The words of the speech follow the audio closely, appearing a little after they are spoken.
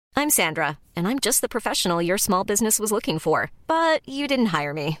I'm Sandra, and I'm just the professional your small business was looking for. But you didn't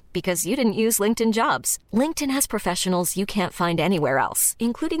hire me because you didn't use LinkedIn Jobs. LinkedIn has professionals you can't find anywhere else,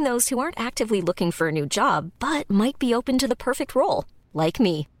 including those who aren't actively looking for a new job, but might be open to the perfect role, like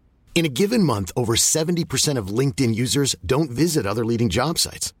me. In a given month, over 70% of LinkedIn users don't visit other leading job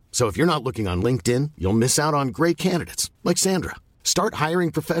sites. So if you're not looking on LinkedIn, you'll miss out on great candidates like Sandra. Start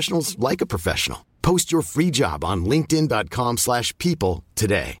hiring professionals like a professional. Post your free job on linkedin.com/people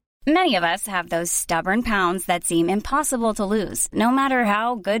today. Many of us have those stubborn pounds that seem impossible to lose, no matter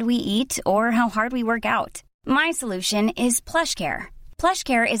how good we eat or how hard we work out. My solution is PlushCare.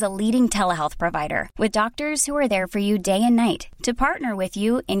 PlushCare is a leading telehealth provider with doctors who are there for you day and night to partner with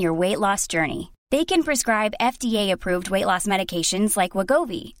you in your weight loss journey. They can prescribe FDA-approved weight loss medications like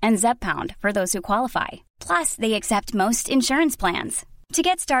Wegovy and Zepbound for those who qualify. Plus, they accept most insurance plans. To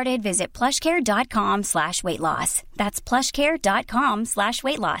get started, visit plushcare.com/weightloss. That's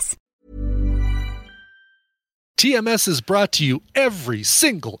plushcare.com/weightloss. TMS is brought to you every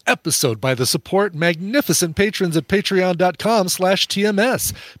single episode by the support magnificent patrons at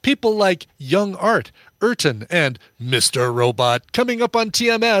patreon.com/TMS. People like Young Art, Urton, and Mr. Robot. Coming up on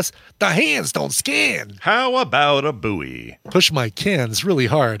TMS, the hands don't scan. How about a buoy? Push my cans really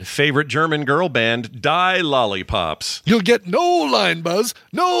hard. Favorite German girl band, Die Lollipops. You'll get no line buzz,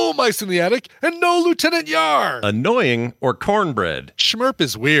 no mice in the attic, and no Lieutenant Yar. Annoying or cornbread? Schmurp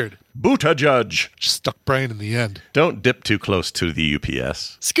is weird. Boota Judge. Stuck Brian in the end. Don't dip too close to the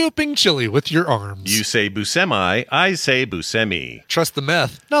UPS. Scooping chili with your arms. You say Buscemi, I say Buscemi. Trust the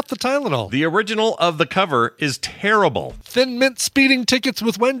meth, not the Tylenol. The original of the cover is terrible. Thin Mint speeding tickets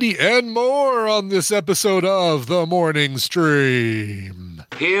with Wendy and more on this episode of The Morning Stream.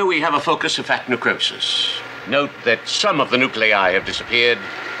 Here we have a focus of fat necrosis. Note that some of the nuclei have disappeared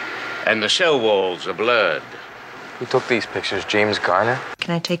and the cell walls are blurred. Who took these pictures? James Garner?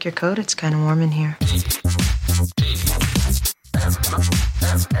 Can I take your coat? It's kind of warm in here.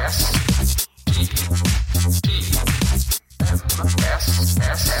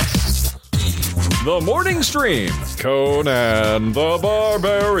 The Morning Stream. Conan the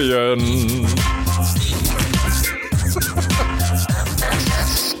Barbarian.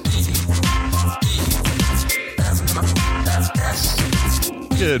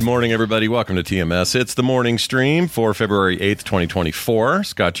 Good morning, everybody. Welcome to TMS. It's the morning stream for February 8th, 2024.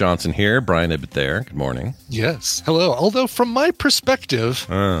 Scott Johnson here. Brian Ibbett there. Good morning. Yes. Hello. Although from my perspective,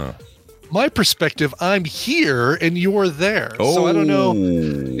 I'm here and you're there. Oh, so I don't know.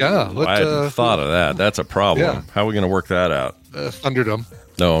 Yeah. I hadn't thought of that. That's a problem. Yeah. How are we going to work that out? Thunderdome.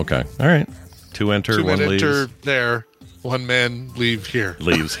 Oh, okay. All right. Two enter, Two one men leaves. enter there. One man leave here.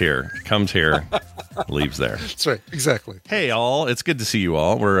 Leaves here. Comes here. Leaves there. That's right. Exactly. Hey, all. It's good to see you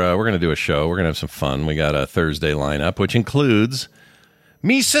all. We're going to do a show. We're going to have some fun. We got a Thursday lineup, which includes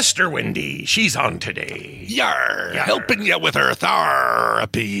me sister Wendy. She's on today. Yar. Helping you with her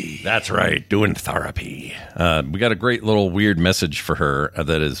therapy. That's right. Doing therapy. We got a great little weird message for her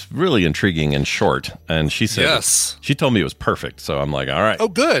that is really intriguing and short. And she said, yes. She told me it was perfect. So I'm like, all right. Oh,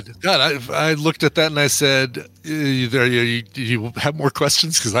 good. God, I looked at that and I said, you have more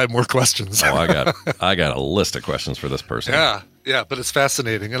questions? Because I have more questions. Oh, I got a list of questions for this person. Yeah, but it's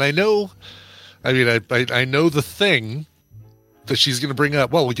fascinating. And I know the thing that she's going to bring up.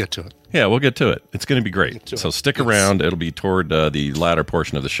 Well, we'll get to it. Yeah, we'll get to it. It's going to be great. So stick around. It'll be toward the latter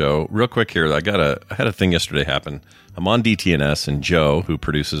portion of the show. Real quick here, I had a thing yesterday happen. I'm on DTNS, and Joe, who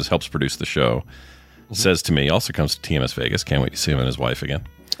helps produce the show, says to me, also comes to TMS Vegas. Can't wait to see him and his wife again.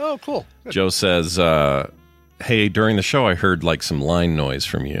 Oh, cool. Good. Joe says, hey, during the show, I heard like some line noise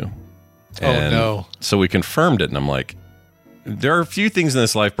from you. And no. So we confirmed it, and I'm like, there are a few things in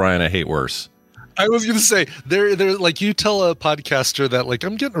this life, Brian, I hate worse. I was going to say, they're like, you tell a podcaster that, like,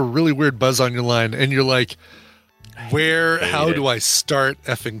 I'm getting a really weird buzz on your line, and you're like, how do I start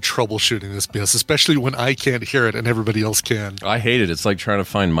effing troubleshooting this BS, especially when I can't hear it and everybody else can? I hate it. It's like trying to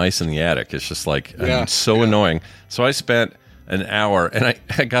find mice in the attic. It's just like, so annoying. So I spent an hour, and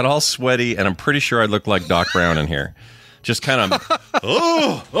I got all sweaty, and I'm pretty sure I look like Doc Brown in here. Just kind of,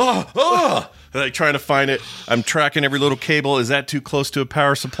 like trying to find it. I'm tracking every little cable. Is that too close to a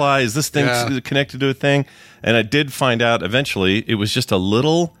power supply? Is this thing connected to a thing? And I did find out eventually it was just a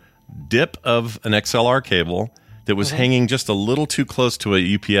little dip of an XLR cable that was hanging just a little too close to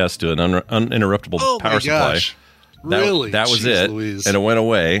a UPS, to an uninterruptible power supply. Really? That was Jeez it. Louise. And it went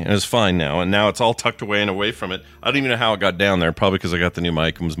away, and it's fine now. And now it's all tucked away and away from it. I don't even know how it got down there. Probably because I got the new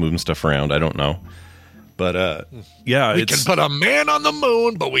mic and was moving stuff around. I don't know. But, we can put a man on the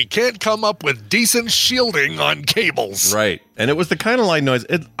moon, but we can't come up with decent shielding on cables. Right. And it was the kind of line noise.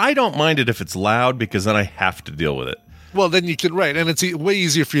 I don't mind it if it's loud, because then I have to deal with it. Well, then you can, right. And it's way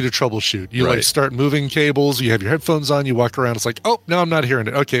easier for you to troubleshoot. You Right. like start moving cables, you have your headphones on, you walk around. It's like, oh, no, I'm not hearing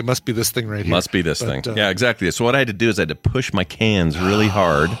it. Okay, it must be this thing right here. Must be this thing. Yeah, exactly. So what I had to do is I had to push my cans really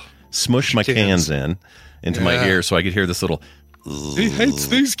hard, smush my cans into my ear so I could hear this little... He hates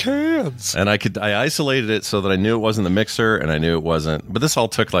these cans. And I isolated it so that I knew it wasn't the mixer and I knew it wasn't. But this all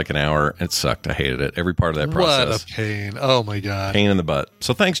took like an hour. It sucked. I hated it. Every part of that process. What a pain. Oh, my God. Pain in the butt.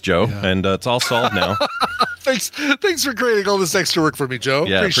 So thanks, Joe. Yeah. And it's all solved now. Thanks for creating all this extra work for me, Joe.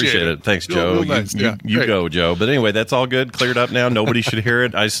 Yeah, appreciate it. Thanks, Joe. Real nice. You go, Joe. But anyway, that's all good. Cleared up now. Nobody should hear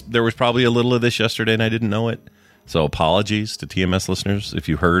it. There was probably a little of this yesterday and I didn't know it. So apologies to TMS listeners if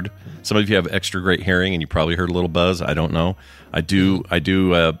you heard. Some of you have extra great hearing and you probably heard a little buzz. I don't know. I do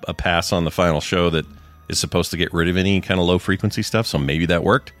a pass on the final show that is supposed to get rid of any kind of low frequency stuff. So maybe that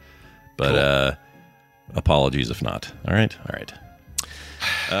worked. But apologies if not. All right.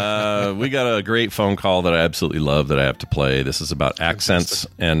 We got a great phone call that I absolutely love that I have to play. This is about accents,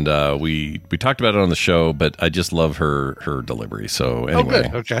 and we talked about it on the show, but I just love her delivery. So anyway,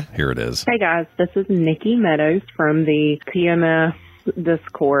 okay. Here it is. Hey guys, this is Nikki Meadows from the TMS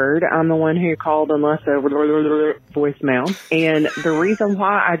Discord. I'm the one who called and left a voicemail, and the reason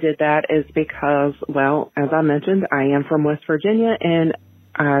why I did that is because, well, as I mentioned, I am from West Virginia, and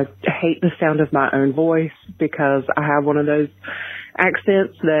I hate the sound of my own voice because I have one of those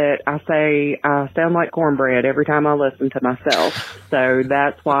accents that I say I sound like cornbread every time I listen to myself. So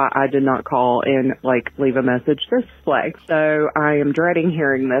that's why I did not call and leave a message this flag. So I am dreading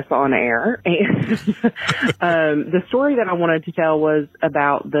hearing this on air. And the story that I wanted to tell was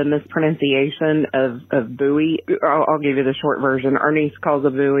about the mispronunciation of buoy. I'll give you the short version. Our niece calls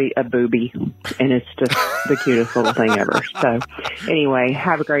a buoy a booby, and it's just the cutest little thing ever. So anyway,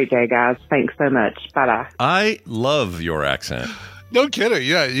 have a great day, guys. Thanks so much. Bye-bye. I love your accent. No kidding.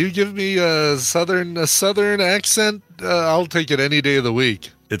 Yeah, you give me a southern accent, I'll take it any day of the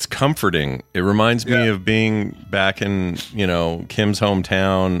week. It's comforting. It reminds me of being back in, Kim's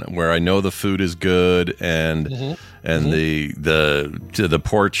hometown where I know the food is good and the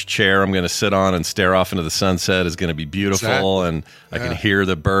porch chair I'm going to sit on and stare off into the sunset is going to be beautiful, and I can hear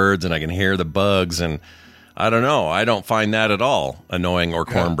the birds and I can hear the bugs, and I don't know. I don't find that at all annoying or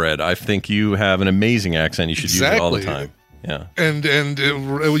cornbread. I think you have an amazing accent. You should use it all the time. Yeah, and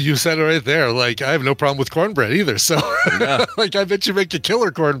you said it right there. I have no problem with cornbread either. So, I bet you make a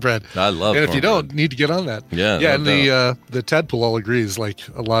killer cornbread. I love. And if you don't, need to get on that. Yeah, and the Tadpole all agrees. A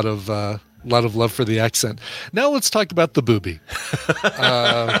lot of love for the accent. Now let's talk about the booby.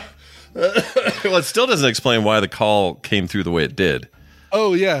 Well, it still doesn't explain why the call came through the way it did.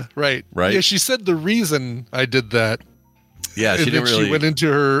 Oh yeah, right. Right. Yeah, she said the reason I did that. Yeah, she didn't really. She went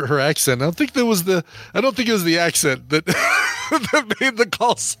into her accent. I don't think it was the accent that that made the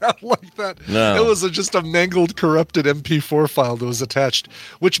call sound like that. No, it was just a mangled, corrupted MP4 file that was attached,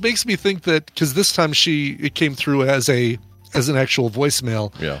 which makes me think that because this time it came through as an actual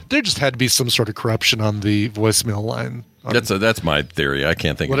voicemail. Yeah, there just had to be some sort of corruption on the voicemail line. That's my theory. I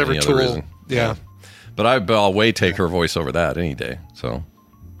can't think of any other reason. Yeah. But I'll way take her voice over that any day. So.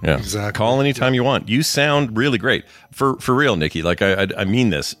 Yeah, exactly. Call anytime you want. You sound really great for real, Nikki. I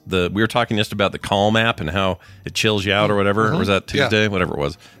mean this. We were talking just about the Calm app and how it chills you out or whatever. Or was that Tuesday? Yeah. Whatever it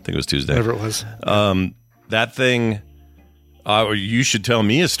was. I think it was Tuesday. Whatever it was. That thing. You should tell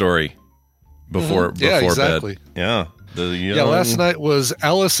me a story before exactly. bed. Yeah. Last night was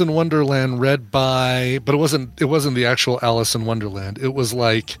Alice in Wonderland read by, but it wasn't the actual Alice in Wonderland. It was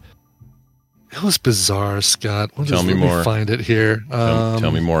it was bizarre, Scott. Tell me more. Let me find it here.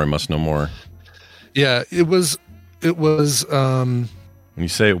 Tell me more. I must know more. Yeah, it was. When you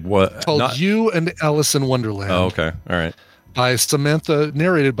say what? Called You and Alice in Wonderland. Oh, okay. All right.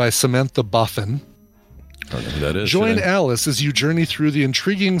 Narrated by Samantha Boffin. I don't know who that is. Join Alice as you journey through the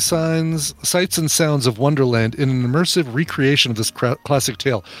intriguing sights and sounds of Wonderland in an immersive recreation of this classic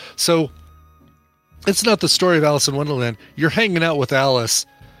tale. So, it's not the story of Alice in Wonderland. You're hanging out with Alice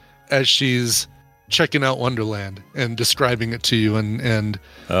as she's checking out Wonderland and describing it to you, and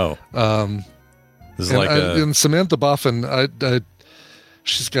this is and Samantha Boffin,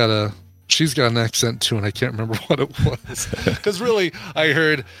 she's got an accent too, and I can't remember what it was because really I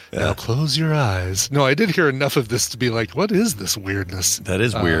heard now close your eyes. No, I did hear enough of this to be like, what is this weirdness? That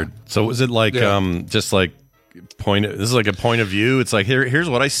is weird. So was it just like this is like a point of view? It's like here's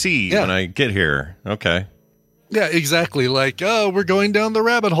what I see when I get here. Okay. Yeah, exactly. We're going down the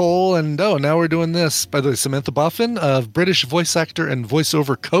rabbit hole, and now we're doing this. By the way, Samantha Boffin, a British voice actor and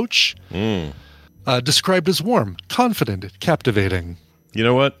voiceover coach, described as warm, confident, captivating. You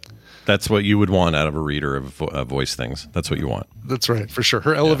know what? That's what you would want out of a reader of voice things. That's what you want. That's right, for sure.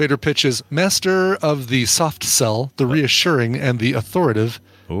 Her elevator pitch is master of the soft sell, the reassuring, and the authoritative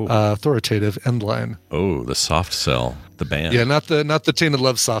end line. Oh, the soft sell, the band. Yeah, not the Tainted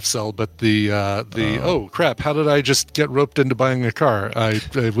Love soft sell, but the oh crap, how did I just get roped into buying a car? I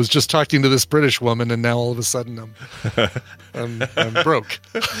was just talking to this British woman, and now all of a sudden I'm broke.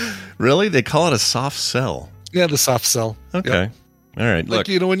 Really? They call it a soft sell? Yeah, the soft sell. Okay. Yep. All right. Like,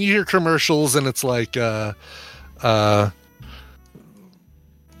 look. when you hear commercials and it's like,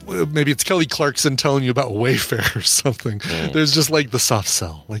 maybe it's Kelly Clarkson telling you about Wayfair or something. There's just like the soft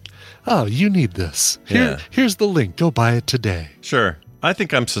sell. Like, oh, you need this. Here's the link. Go buy it today. Sure. I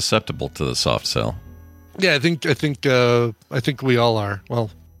think I'm susceptible to the soft sell. Yeah, I think we all are.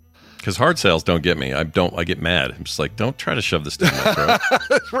 Well, because hard sales don't get me. I get mad. I'm just like, don't try to shove this down my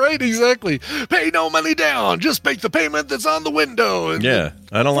throat. Right, exactly. Pay no money down. Just make the payment that's on the window. And yeah,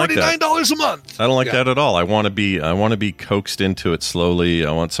 I don't like that. $49 a month. I don't like that at all. I want to be coaxed into it slowly.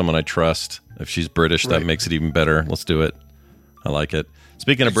 I want someone I trust. If she's British, that makes it even better. Let's do it. I like it.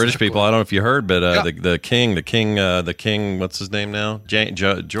 Speaking of British people, I don't know if you heard, but the king. What's his name now?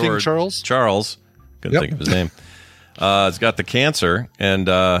 George King Charles. Charles. Couldn't think of his name. He's got the cancer, and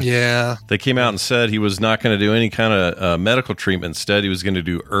they came out and said he was not going to do any kind of medical treatment. Instead, he was going to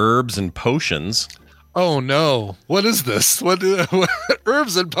do herbs and potions. Oh no! What is this? What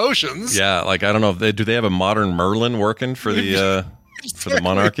herbs and potions? Yeah, like I don't know if do they have a modern Merlin working for the for the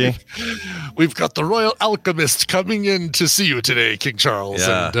monarchy? We've got the Royal Alchemist coming in to see you today, King Charles.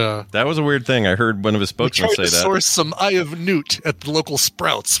 Yeah, and, that was a weird thing. I heard one of his spokesmen say that. Source some Eye of Newt at the local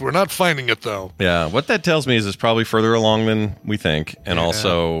Sprouts. We're not finding it though. Yeah, what that tells me is it's probably further along than we think, and it's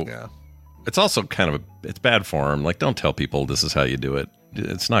also kind of it's bad form. Like, don't tell people this is how you do it.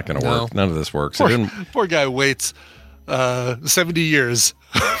 It's not going to work. None of this works. Poor guy waits 70 years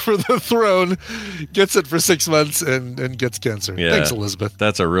for the throne, gets it for 6 months, and gets cancer. Yeah, thanks, Elizabeth.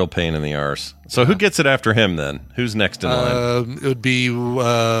 That's a real pain in the arse. So who gets it after him then? Who's next in line? It would be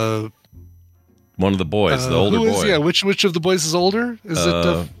one of the boys, the older boy. Yeah, which of the boys is older? Is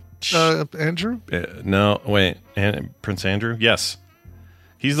it Andrew? No, wait, Prince Andrew? Yes.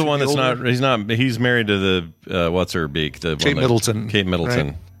 He's the one that's older? He's married to the what's her beak? Kate Middleton. Kate Middleton.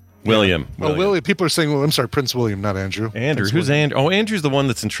 Right? William. Oh, William. People are saying, I'm sorry, Prince William, not Andrew. Andrew. Who's Andrew? Oh, Andrew's the one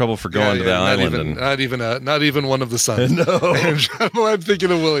that's in trouble for going to the island. Not even one of the sons. No. Andrew, I'm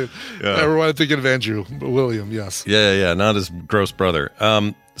thinking of William. I'm thinking of Andrew. William, yes. Yeah. Not his gross brother.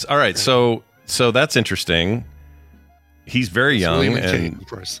 All right. So that's interesting. He's very young, and Kate, of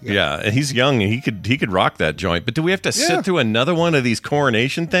course. And he's young, and he could rock that joint. But do we have to sit through another one of these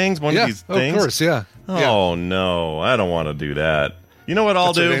coronation things? One of these things? Of course, yeah. Oh no, I don't want to do that. You know what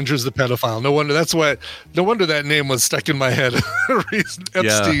I'll do? Andrew's the pedophile. No wonder that name was stuck in my head.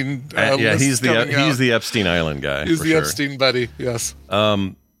 Epstein. He's the Epstein Island guy. He's the Epstein buddy. Yes.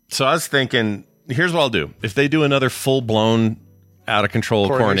 So I was thinking, here's what I'll do: if they do another full-blown, out-of-control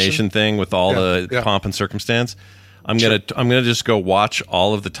coronation thing with all the pomp and circumstance, I'm gonna just go watch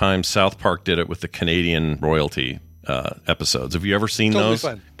all of the time South Park did it with the Canadian royalty episodes. Have you ever seen those?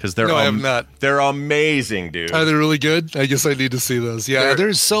 Because I have not. They're amazing, dude. Are they really good? I guess I need to see those. Yeah,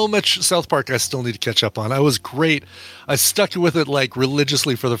 there's so much South Park I still need to catch up on. I was great. I stuck with it like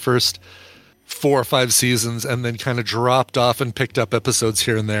religiously for the first 4 or 5 seasons, and then kind of dropped off and picked up episodes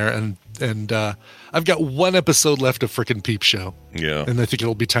here and there. And I've got 1 episode left of frickin' Peep Show. Yeah. And I think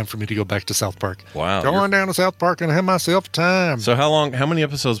it'll be time for me to go back to South Park. Wow. Going down to South Park and have myself time. So how many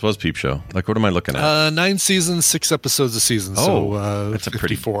episodes was Peep Show? Like, what am I looking at? 9 seasons, 6 episodes a season. That's a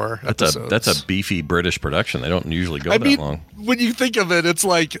 54 episodes. That's a beefy British production. They don't usually go that long. When you think of it, it's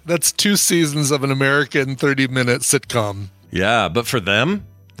like that's 2 seasons of an American 30-minute sitcom. Yeah, but for them,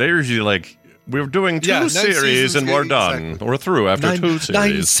 they're usually like, we're doing 2 series and we're done. Exactly. We're through after 2 series.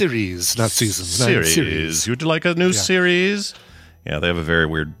 9 series, not seasons. 9 series. You'd like a new series? Yeah, they have a very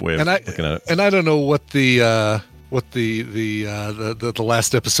weird way of looking at it. And I don't know what the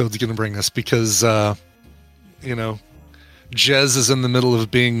last episode's going to bring us, because Jez is in the middle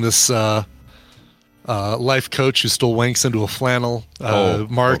of being this life coach who still wanks into a flannel.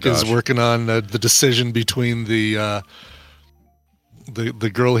 Mark is working on the decision between the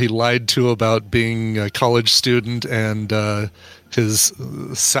girl he lied to about being a college student and his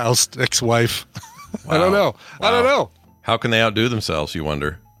soused ex-wife. Wow. I don't know. Wow. I don't know. How can they outdo themselves, you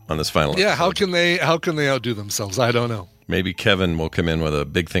wonder, on this final episode? Yeah, how can they outdo themselves? I don't know. Maybe Kevin will come in with a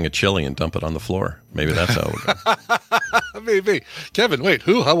big thing of chili and dump it on the floor. Maybe that's how it will go. Maybe. Kevin, wait,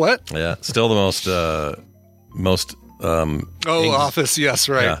 who? How, what? Yeah, still the most Office, yes,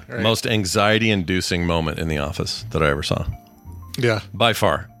 right. Yeah, right. Most anxiety-inducing moment in The Office that I ever saw. Yeah. By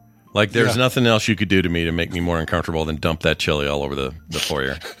far. Like, there's nothing else you could do to me to make me more uncomfortable than dump that chili all over the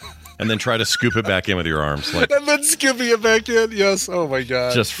foyer. And then try to scoop it back in with your arms. Like, and then scooping it back in. Yes. Oh, my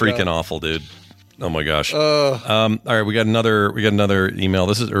God. Just freaking awful, dude. Oh, my gosh. All right, we got another email.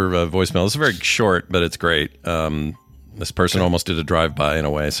 This is voicemail. This is very short, but it's great. This person almost did a drive-by in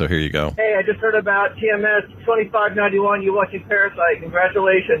a way, so here you go. Hey, I just heard about TMS 2591. You watching Parasite.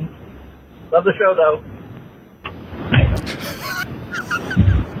 Congratulations. Love the show, though.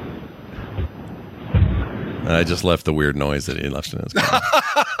 I just left the weird noise that he left in his car.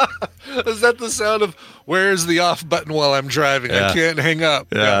 Is that the sound of where's the off button while I'm driving? I can't hang up.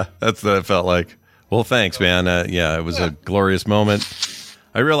 Yeah, that's what it felt like. Well, thanks, man. It was a glorious moment.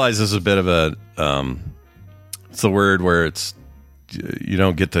 I realize this is a bit of a, it's the word where it's, you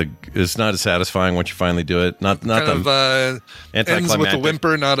don't get to, it's not as satisfying once you finally do it. Not kind of ends with a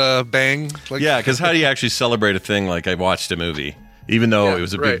whimper, not a bang. Like, yeah, because how do you actually celebrate a thing like I watched a movie? Even though it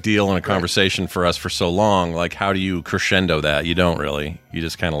was a big deal and a conversation for us for so long, like how do you crescendo that? You don't really. You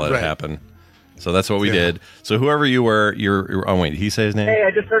just kind of let it happen. So that's what we did. So whoever you were, oh wait, did he say his name? Hey,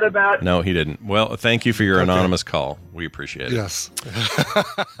 I just heard about... No, he didn't. Well, thank you for your anonymous call. We appreciate it. Yes.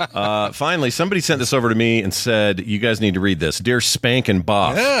 Finally, somebody sent this over to me and said, you guys need to read this. Dear Spank and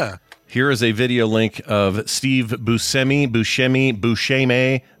Boff. Yeah. Here is a video link of Steve Buscemi,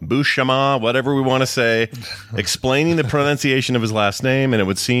 whatever we want to say, explaining the pronunciation of his last name, and it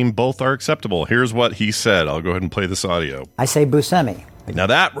would seem both are acceptable. Here's what he said. I'll go ahead and play this audio. I say Buscemi. Now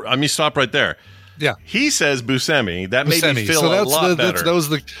that, let me stop right there. Yeah. He says Buscemi. That made me feel a lot better. That was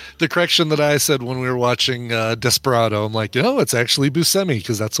the correction that I said when we were watching Desperado. I'm like, it's actually Buscemi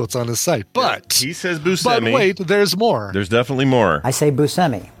because that's what's on his site. But he says Buscemi. But wait, there's more. There's definitely more. I say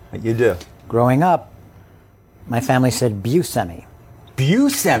Buscemi. You do. Growing up, my family said Buscemi.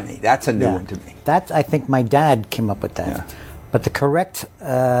 Buscemi. That's a new one to me. I think my dad came up with that. Yeah. But the correct,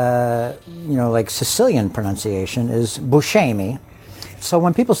 like Sicilian pronunciation is Buscemi. So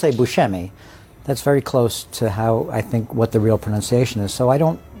when people say Buscemi, that's very close to how I think what the real pronunciation is. So I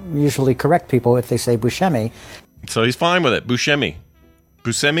don't usually correct people if they say Buscemi. So he's fine with it. Buscemi.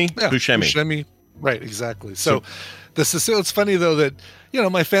 Buscemi? Yeah, Buscemi. Right, exactly. So it's funny, though, that,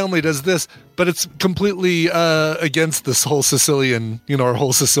 my family does this, but it's completely against this whole Sicilian, our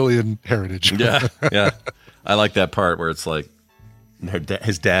whole Sicilian heritage. Yeah, yeah. I like that part where it's like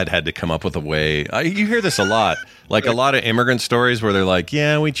his dad had to come up with a way. You hear this a lot. Like a lot of immigrant stories where they're like,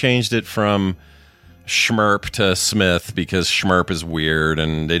 yeah, we changed it from Schmerp to Smith because Schmerp is weird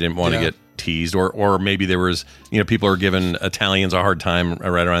and they didn't want to get teased. Or maybe there was, people are giving Italians a hard time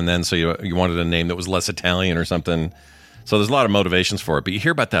right around then, so you wanted a name that was less Italian or something. So there's a lot of motivations for it, but you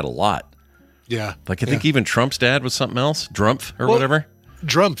hear about that a lot. Yeah. Like I think even Trump's dad was something else, Drumpf or whatever.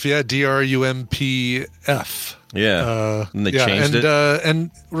 Drumpf, yeah, Drumpf. Yeah, and they changed it.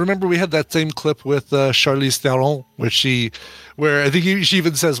 And remember, we had that same clip with Charlize Theron, where I think she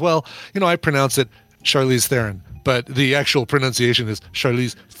even says, "Well, I pronounce it Charlize Theron, but the actual pronunciation is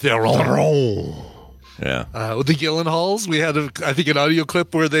Charlize Theron." Yeah. With the Gyllenhaals, we had I think an audio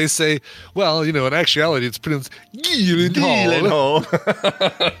clip where they say, "Well, in actuality, it's pronounced Gyllenhaal."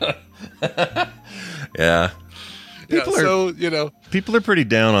 Yeah. People are pretty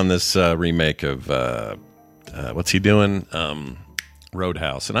down on this remake of what's he doing?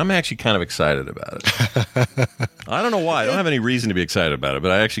 Roadhouse, and I'm actually kind of excited about it. I don't know why. I don't have any reason to be excited about it,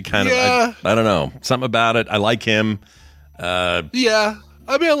 but I actually kind of I don't know, something about it. I like him. Yeah.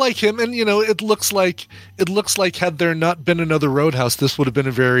 I mean, I like him, and it looks like had there not been another Roadhouse, this would have been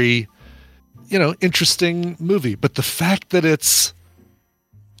a very, interesting movie. But the fact that it's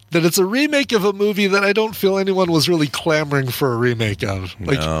a remake of a movie that I don't feel anyone was really clamoring for a remake of.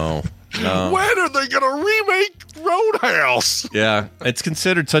 Like, no. When are they going to remake Roadhouse? Yeah, it's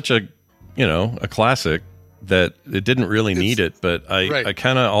considered such a classic that it didn't really need it. But I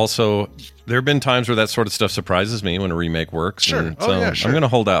kind of also, there have been times where that sort of stuff surprises me when a remake works. Sure. And so I'm going to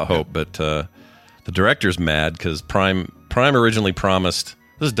hold out hope. But the director's mad because Prime originally promised,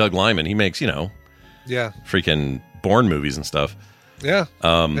 this is Doug Liman, he makes, freaking Bourne movies and stuff. Yeah.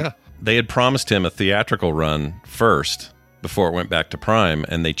 They had promised him a theatrical run first before it went back to Prime,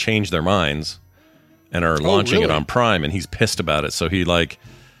 and they changed their minds and are launching it on Prime, and he's pissed about it. So he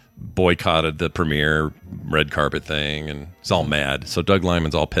boycotted the premiere red carpet thing, and he's all mad. So Doug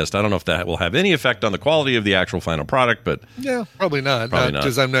Liman's all pissed. I don't know if that will have any effect on the quality of the actual final product, but yeah, probably not.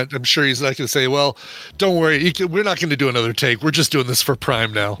 Because I'm sure he's not going to say, "Well, don't worry, we're not going to do another take. We're just doing this for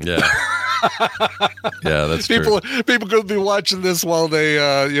Prime now." Yeah. Yeah, that's true. True. People could be watching this while they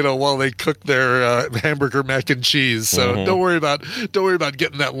cook their hamburger mac and cheese. So don't worry about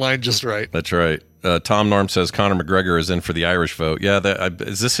getting that line just right. That's right. Tom Norm says Conor McGregor is in for the Irish vote. Yeah,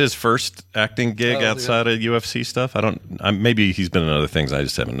 is this his first acting gig outside of UFC stuff? Maybe he's been in other things. I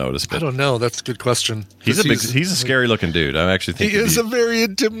just haven't noticed. But I don't know. That's a good question. He's a scary looking dude. I actually think he is a very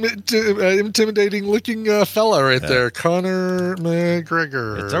intimidating looking fella right there. Conor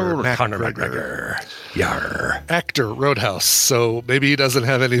McGregor. It's old Conor McGregor. Yarr. Actor, Roadhouse. So maybe he doesn't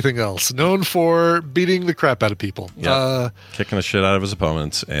have anything else. Known for beating the crap out of people. Yep. Kicking the shit out of his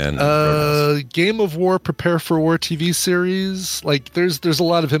opponents and Roadhouse. Game of War, Prepare for War TV series. Like there's a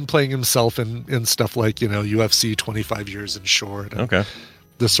lot of him playing himself in stuff like, UFC 25 years in short. Okay.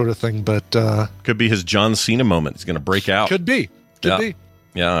 This sort of thing, but could be his John Cena moment. He's going to break out. Could be.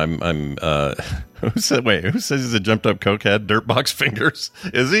 Yeah, I'm who says he's a jumped up cokehead? Dirtbox Fingers.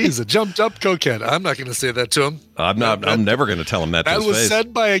 Is he? He's a jumped up cokehead. I'm not going to say that to him. I'm never going to tell him that to his face. That was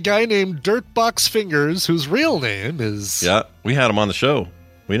said by a guy named Dirtbox Fingers, whose real name is... Yeah, we had him on the show.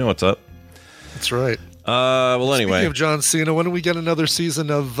 We know what's up. That's right. Well, anyway. Speaking of John Cena, when do we get another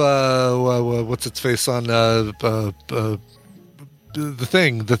season of what's its face on the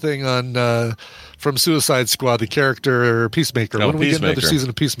thing on from Suicide Squad, the character Peacemaker? When do we get another season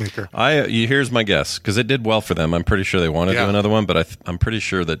of Peacemaker? Here's my guess, because it did well for them. I'm pretty sure they want to do another one, but I'm pretty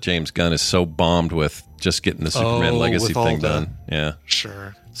sure that James Gunn is so bombed with just getting the Superman Legacy thing done. Yeah,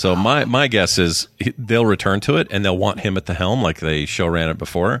 sure. So my guess is they'll return to it and they'll want him at the helm like they show ran it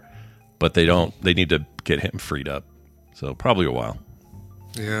before, but they don't. They need to get him freed up. So probably a while.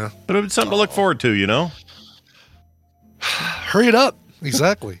 Yeah, but it's something to look forward to, Hurry it up.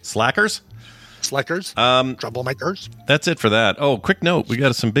 Exactly. Slackers. Troublemakers. That's it for that. Oh, quick note. We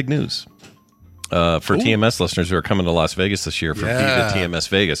got some big news for TMS listeners who are coming to Las Vegas this year for Viva TMS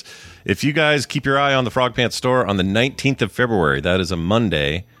Vegas. If you guys keep your eye on the Frog Pants store on the 19th of February, that is a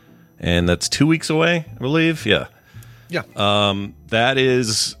Monday, and that's 2 weeks away, I believe. Yeah. Yeah. That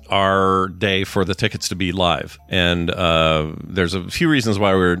is our day for the tickets to be live. And there's a few reasons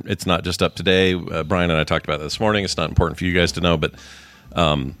why it's not just up today. Brian and I talked about that this morning. It's not important for you guys to know, but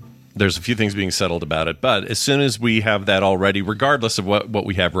there's a few things being settled about it. But as soon as we have that all ready, regardless of what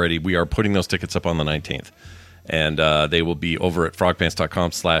we have ready, we are putting those tickets up on the 19th. And they will be over at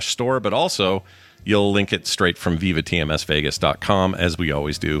frogpants.com/store. But also, you'll link it straight from vivatmsvegas.com, as we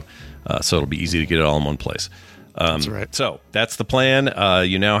always do. So it'll be easy to get it all in one place. That's right. So that's the plan.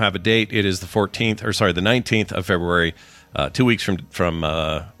 You now have a date. It is the 19th of February, 2 weeks from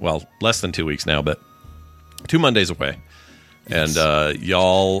less than 2 weeks now, but 2 Mondays away. Yes. And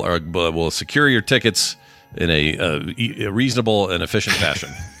y'all will secure your tickets in a reasonable and efficient fashion.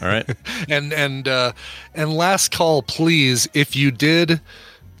 All right. and last call, please. If you did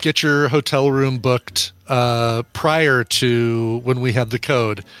get your hotel room booked prior to when we had the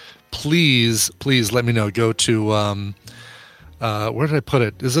code, please let me know. Go to where did I put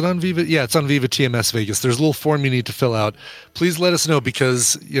it? Is it on Viva? Yeah, it's on Viva TMS Vegas. There's a little form you need to fill out. Please let us know,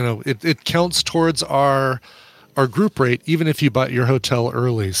 because it counts towards our group rate, even if you bought your hotel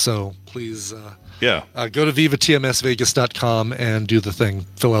early. So please go to vivatmsvegas.com and do the thing.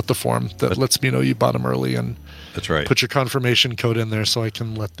 Fill out the form that lets me know you bought them early, and that's right. Put your confirmation code in there so I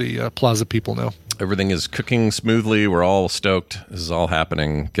can let the Plaza people know. Everything is cooking smoothly. We're all stoked. This is all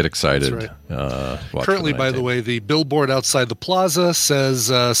happening. Get excited. That's right. Currently, by the way, the billboard outside the Plaza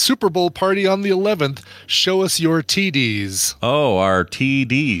says Super Bowl party on the 11th. Show us your TDs. Oh, our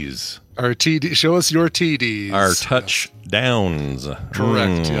TDs. Our TD. Show us your TDs. Our touchdowns.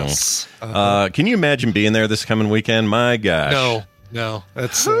 Correct. Yes. Can you imagine being there this coming weekend? My gosh. No.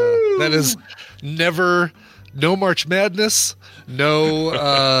 That's that is never. No March Madness.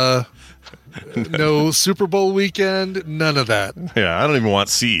 No. No Super Bowl weekend. None of that. Yeah, I don't even want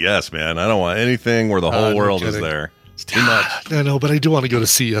CES, man. I don't want anything where the whole world is there. It's too much. I know, but I do want to go to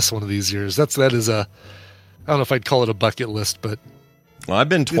CES one of these years. That is I don't know if I'd call it a bucket list, but. Well, I've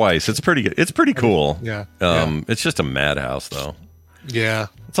been twice. It's pretty good. It's pretty cool. Yeah. It's just a madhouse, though. Yeah.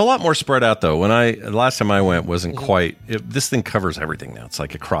 It's a lot more spread out, though. Last time I went wasn't quite. This thing covers everything now. It's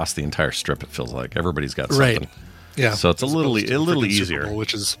like across the entire strip. It feels like everybody's got something. Right. Yeah. So it's a little easier. Super Bowl,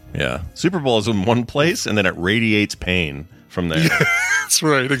 which is Super Bowl is in one place, and then it radiates pain from there. Yeah, that's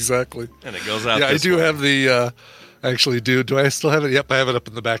right. Exactly. And it goes out. Yeah, I do have the. Actually, do I still have it? Yep, I have it up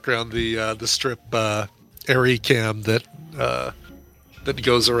in the background. The strip Airy cam that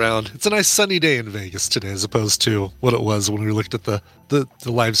goes around. It's a nice sunny day in Vegas today, as opposed to what it was when we looked at the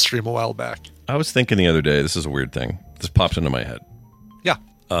live stream a while back. I was thinking the other day. This is a weird thing. This pops into my head. Yeah.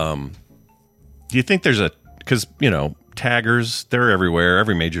 Do you think there's because taggers, they're everywhere.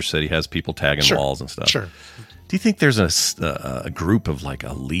 Every major city has people tagging walls and stuff. Sure. Do you think there's a group of like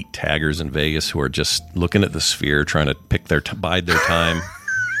elite taggers in Vegas who are just looking at the sphere, trying to bide their time?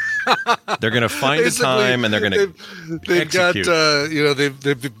 They're going to find a time and they're going to execute. Got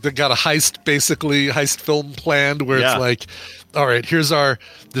they've got a heist film planned where it's like, all right,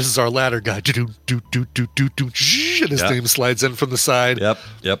 this is our ladder guy. And his name slides in from the side. Yep.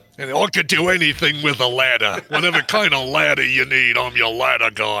 And I could do anything with a ladder. Whatever kind of ladder you need, I'm your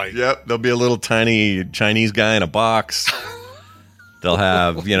ladder guy. Yep. There'll be a little tiny Chinese guy in a box. They'll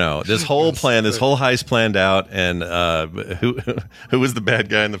have, this whole plan, this whole heist planned out. And who was the bad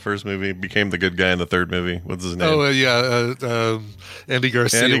guy in the first movie? Became the good guy in the third movie. What's his name? Oh, Andy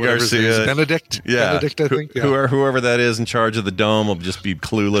Garcia. Benedict. Yeah. Benedict, I think. Yeah. Whoever that is in charge of the dome will just be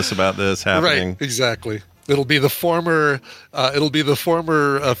clueless about this happening. Right. Exactly. It'll be the former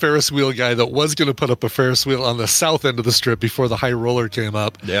Ferris wheel guy that was going to put up a Ferris wheel on the south end of the strip before the high roller came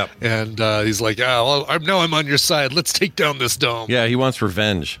up. Yep. And he's like, now I'm on your side. Let's take down this dome. Yeah, he wants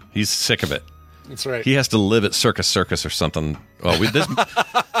revenge. He's sick of it. That's right. He has to live at Circus or something. Well,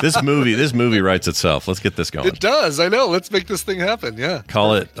 this movie writes itself. Let's get this going. It does. I know. Let's make this thing happen. Yeah.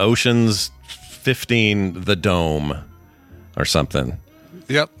 Call it Ocean's 15, The Dome, or something.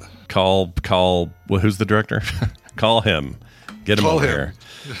 Yep. Call. Well, who's the director? Call him. Get him over here.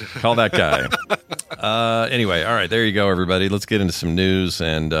 Call that guy. Anyway, all right. There you go, everybody. Let's get into some news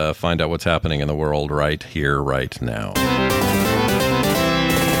and find out what's happening in the world right here, right now.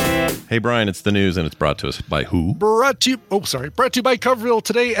 Hey, Brian, it's the news, and it's brought to us by who? Brought to you by Coverville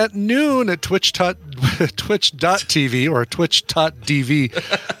today at noon at twitch.tv or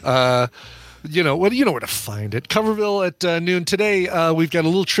twitch.dv. You know where to find it. Coverville at noon today. We've got a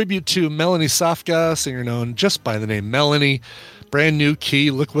little tribute to Melanie Safka, singer known just by the name Melanie. Brand new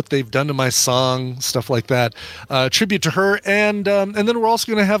key. Look what they've done to my song. Stuff like that. Tribute to her, and then we're also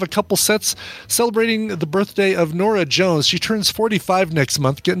going to have a couple sets celebrating the birthday of Norah Jones. She turns 45 next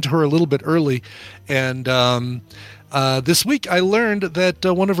month. Getting to her a little bit early, and this week I learned that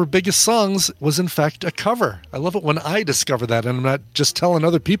one of her biggest songs was in fact a cover. I love it when I discover that, and I'm not just telling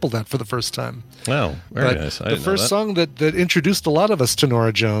other people that for the first time. Wow, very nice. The first song that introduced a lot of us to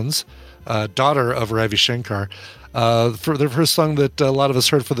Norah Jones, daughter of Ravi Shankar. For the first song that a lot of us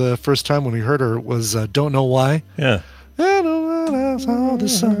heard for the first time when we heard her was "Don't Know Why." Yeah. I saw the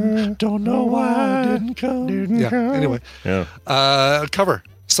sun. Don't know why I didn't come. Anyway. Yeah. Cover.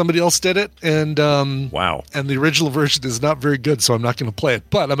 Somebody else did it, and wow. And the original version is not very good, so I'm not going to play it.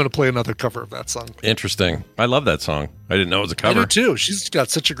 But I'm going to play another cover of that song. Interesting. I love that song. I didn't know it was a cover. I do too. She's got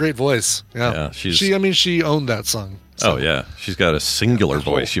such a great voice. Yeah. She owned that song. So. Oh yeah, she's got a singular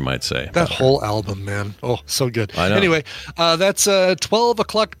voice, you might say. That whole album, man. Oh, so good. I know. Anyway, that's 12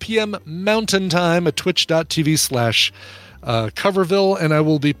 o'clock p.m. Mountain Time at twitch.tv/Coverville, and I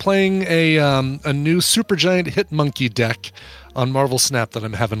will be playing a new Supergiant Hit Monkey deck on Marvel Snap that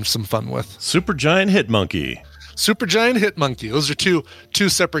I'm having some fun with. Supergiant Hit Monkey. Supergiant Hit Monkey. Those are two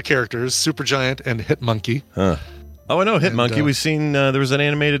separate characters, Supergiant and Hit Monkey. Huh. Oh, I know Hit Monkey. We've seen there was an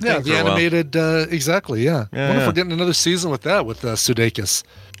animated thing for a while. Yeah, the animated, exactly, yeah. I wonder if we're getting another season with that, with Sudeikis.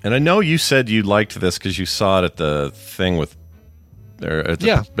 And I know you said you liked this because you saw it at the thing with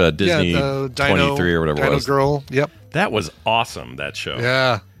Disney 23 or whatever it was. Dino Girl, yep. That was awesome, that show.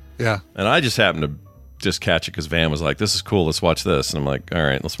 Yeah. And I just happened to just catch it because Van was like, this is cool, let's watch this. And I'm like, all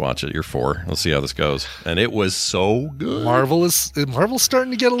right, let's watch it. You're 4. Let's see how this goes. And it was so good. Marvel's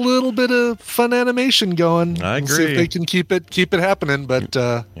starting to get a little bit of fun animation going. I agree. We'll see if they can keep it happening, but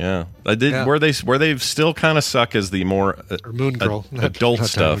yeah. I did where they still kind of suck as the more Moon Girl adult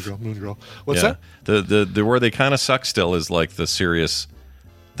stuff. Moon Girl. What's that? The where they kind of suck still is like the serious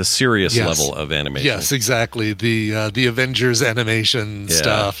level of animation. Yes, exactly. The Avengers animation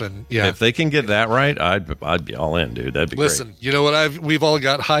stuff, and if they can get that right, I'd be all in, dude. That'd be Listen, great. you know what? We've all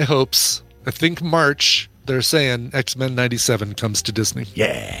got high hopes. I think March they're saying X-Men 97 comes to Disney.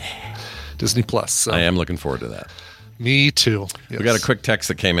 Yeah, Disney Plus. So. I am looking forward to that. Me too. Yes. We got a quick text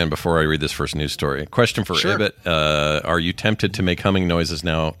that came in before I read this first news story. Question for Ibbott: are you tempted to make humming noises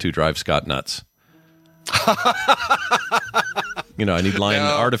now to drive Scott nuts? I need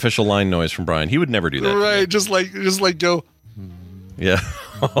artificial line noise from Brian. He would never do that. Right, just like go. Yeah.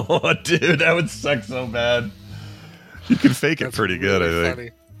 Oh, dude, that would suck so bad. You can fake it pretty good, I think. Funny.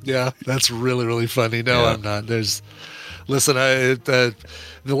 Yeah, that's really, really funny. No, I'm not. Listen, the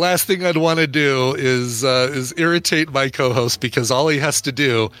last thing I'd want to do is irritate my co-host, because all he has to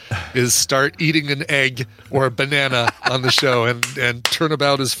do is start eating an egg or a banana on the show and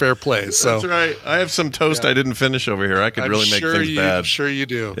turnabout is fair play. So that's right. I have some toast I didn't finish over here. I could really make things bad. I'm sure you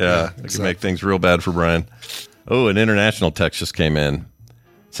do. Yeah, I can make things real bad for Brian. Oh, an international text just came in.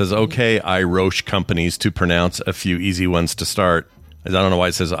 It says, okay, Irish companies to pronounce a few easy ones to start. I don't know why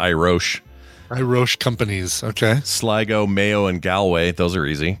it says Irish. Irish companies, okay. Sligo, Mayo, and Galway. Those are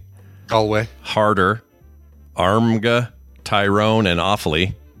easy. Galway. Harder, Armga, Tyrone, and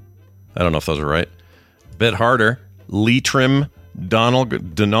Offaly. I don't know if those are right. Bit harder, Leitrim, Donegal,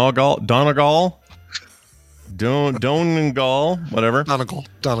 whatever.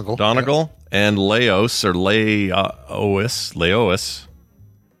 Donegal, and Laos or Laos.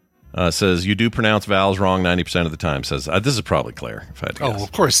 Says you do pronounce vowels wrong 90% of the time. Says this is probably Claire. If I had to guess.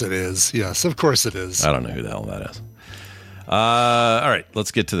 Of course it is. Yes, of course it is. I don't know who the hell that is. All right,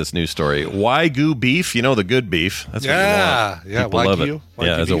 let's get to this news story. Wagyu beef, you know, the good beef. That's what you want. Yeah, people love it.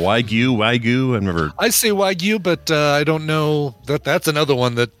 Wagyu Is it Wagyu? I've never. I say Wagyu, but I don't know that's another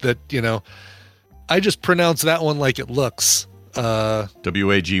one that you know. I just pronounce that one like it looks.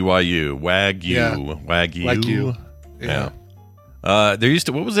 Wagyu, Wagyu. Yeah. There used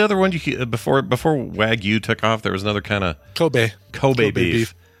to. What was the other one before Wagyu took off? There was another kind of Kobe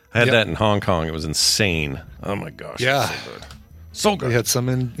beef. I had that in Hong Kong. It was insane. Oh my gosh. Yeah. So good. We had some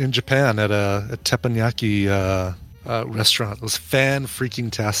in Japan at a teppanyaki restaurant. It was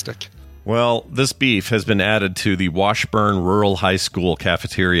fan-freaking-tastic. Well, this beef has been added to the Washburn Rural High School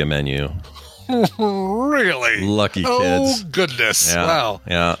cafeteria menu. Really? Lucky kids. Oh, goodness. Yeah. Wow.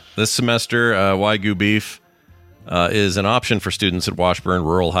 Yeah. This semester, Wagyu beef is an option for students at Washburn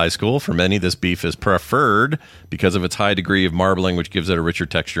Rural High School. For many, this beef is preferred because of its high degree of marbling, which gives it a richer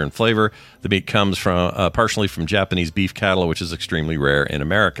texture and flavor. The meat comes from partially from Japanese beef cattle, which is extremely rare in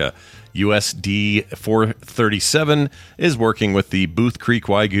America. USD 437 is working with the Booth Creek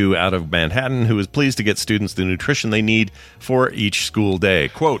Wagyu out of Manhattan, who is pleased to get students the nutrition they need for each school day.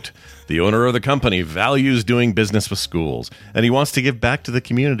 Quote, the owner of the company values doing business with schools, and he wants to give back to the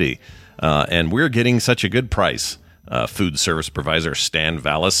community. And we're getting such a good price. Food service supervisor Stan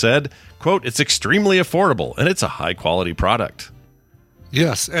Vallis said, quote, it's extremely affordable, and it's a high-quality product.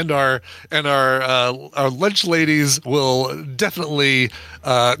 Yes, and our lunch ladies will definitely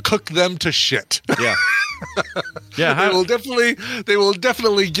cook them to shit. Yeah, yeah. They will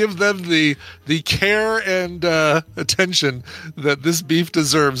definitely give them the care and attention that this beef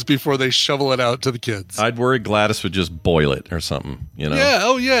deserves before they shovel it out to the kids. I'd worry Gladys would just boil it or something. You know? Yeah.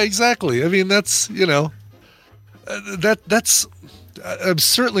 Oh, yeah. Exactly. I mean, that's that's. I'm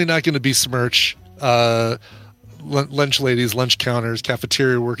certainly not going to besmirch lunch ladies, lunch counters,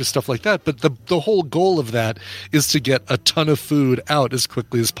 cafeteria workers, stuff like that. But the whole goal of that is to get a ton of food out as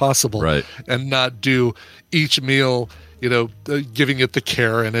quickly as possible, right? And not do each meal, giving it the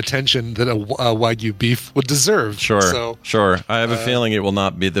care and attention that a Wagyu beef would deserve. Sure. I have a feeling it will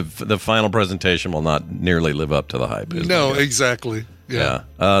not be the final presentation will not nearly live up to the hype. No, exactly. Yeah.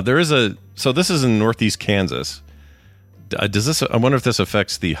 There is so this is in Northeast Kansas. I wonder if this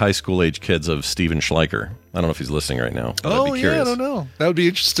affects the high school age kids of Steven Schleicher. I don't know if he's listening right now. Oh, yeah, I don't know. That would be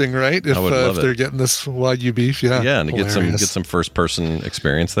interesting, right? If they're getting this Wagyu beef, yeah. Yeah, and to get some first person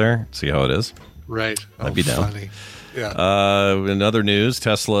experience there, see how it is. Right. I'd be down. Funny. Yeah. In other news,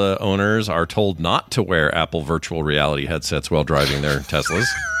 Tesla owners are told not to wear Apple virtual reality headsets while driving their Teslas.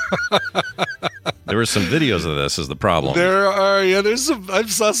 There were some videos of this. Is the problem? There are. Yeah, there's some. I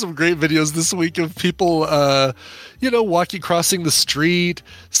saw some great videos this week of people, crossing the street,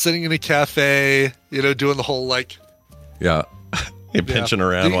 sitting in a cafe, doing the whole pinching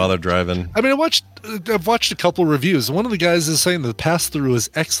around while they're driving. I mean, I've watched a couple reviews. One of the guys is saying the pass through is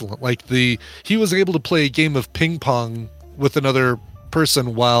excellent. He was able to play a game of ping pong with another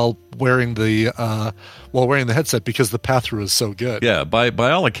person while wearing the headset because the pass through is so good. Yeah, by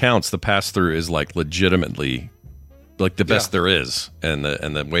all accounts, the pass through is legitimately the best there is, and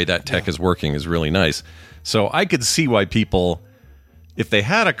the way that tech is working is really nice. So I could see why people, if they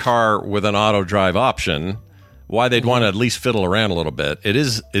had a car with an auto drive option, why they'd want to at least fiddle around a little bit. It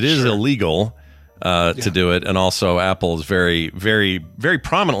is illegal to do it, and also Apple is very, very, very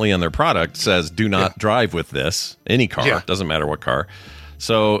prominently on their product says do not drive with this, any car, doesn't matter what car.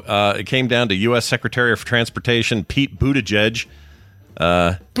 So it came down to U.S. Secretary of Transportation Pete Buttigieg.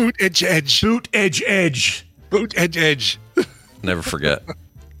 Buttigieg. Never forget.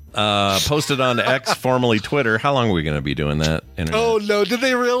 Posted on X, formerly Twitter. How long are we going to be doing that? Internet? Oh, no. Did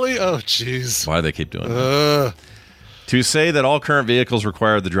they really? Oh, jeez. Why do they keep doing that? To say that all current vehicles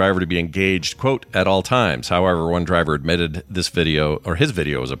require the driver to be engaged, quote, at all times. However, one driver admitted his video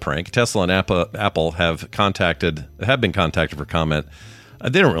was a prank. Tesla and Apple have been contacted for comment.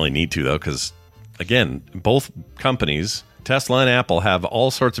 They don't really need to, though, because, again, both companies, Tesla and Apple, have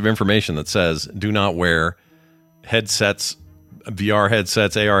all sorts of information that says do not wear headsets, VR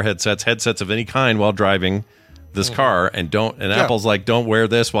headsets, AR headsets of any kind while driving this car, and Apple's like, don't wear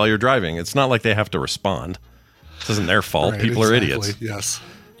this while you're driving. It's not like they have to respond. This isn't their fault. Right, People are idiots. Yes.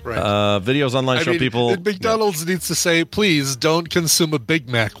 Right. Videos online show people. McDonald's needs to say, please don't consume a Big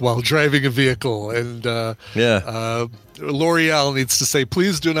Mac while driving a vehicle. And L'Oreal needs to say,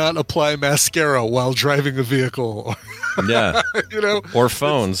 please do not apply mascara while driving a vehicle. Yeah. You know? Or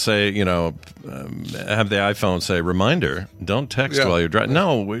phones say, have the iPhone say, reminder, don't text while you're driving.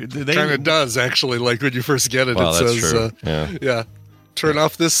 No. They kind of does, actually. Like when you first get it, well, it says, true. Turn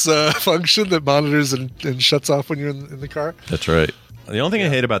off this function that monitors and shuts off when you're in the car. That's right. The only thing I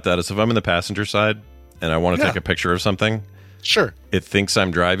hate about that is if I'm in the passenger side and I want to take a picture of something, sure, it thinks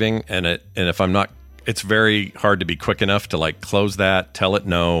I'm driving, and if I'm not, it's very hard to be quick enough to like close that, tell it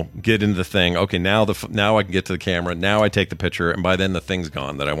no, get into the thing. Okay, now I can get to the camera. Now I take the picture, and by then the thing's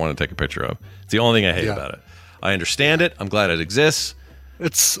gone that I want to take a picture of. It's the only thing I hate about it. I understand it. I'm glad it exists.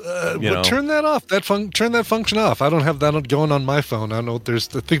 It's turn that off. Turn that function off. I don't have that going on my phone. I don't know. I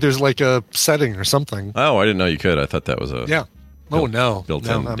think there's like a setting or something. Oh, I didn't know you could. I thght that was a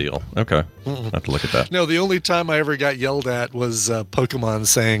built-in deal. Okay, I'll have to look at that. No, the only time I ever got yelled at was Pokemon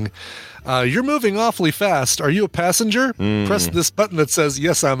saying, "You're moving awfully fast. Are you a passenger? Press this button that says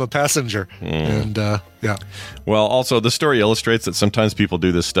yes, I'm a passenger." And Well, also the story illustrates that sometimes people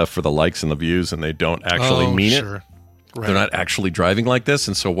do this stuff for the likes and the views, and they don't actually mean it. Right. They're not actually driving like this,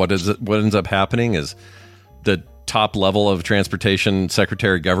 and so what ends up happening is the top level of transportation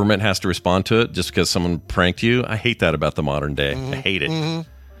secretary government has to respond to it just because someone pranked you. I hate that about the modern day. I hate it.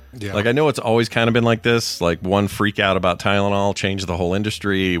 Yeah. Like, I know it's always kind of been like this. Like, one freak out about Tylenol changed the whole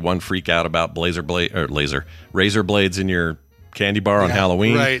industry. One freak out about razor blades in your candy bar on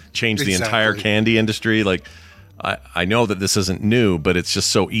Halloween changed the entire candy industry. Like, I know that this isn't new, but it's just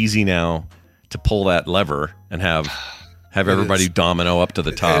so easy now to pull that lever and have everybody domino up to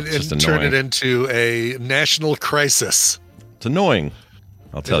the top. It's just annoying. Turn it into a national crisis. It's annoying.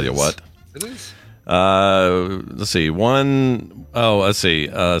 I'll tell you what. It is. Let's see. What's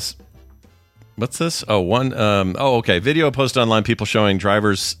this? Okay. Video posted online. People showing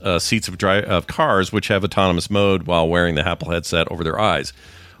drivers' seats of cars which have autonomous mode while wearing the Apple headset over their eyes.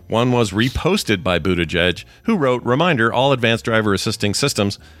 One was reposted by Buttigieg, who wrote, "Reminder: all advanced driver assisting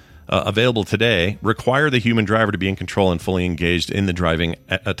systems available today require the human driver to be in control and fully engaged in the driving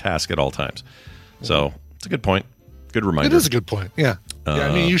a task at all times." So it's a good point. Good reminder. It is a good point. Yeah.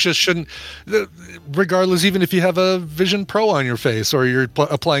 I mean, you just shouldn't, regardless, even if you have a Vision Pro on your face or you're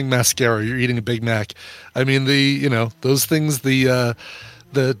applying mascara, or you're eating a Big Mac. I mean, those things, the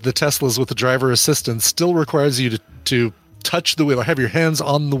Teslas with the driver assistance still requires you to touch the wheel or have your hands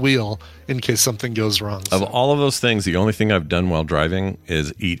on the wheel in case something goes wrong. Of all of those things, the only thing I've done while driving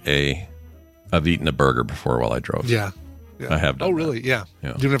is I've eaten a burger before while I drove. Yeah. I have done. Oh, really? Yeah.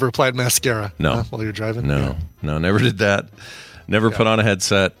 You've never applied mascara? No. While you're driving? No, never did that. Never put on a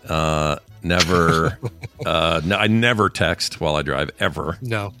headset. Never. I never text while I drive ever.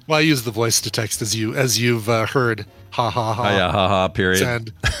 No. Well, I use the voice to text as you've heard. Ha ha ha. Yeah, ha ha. Period.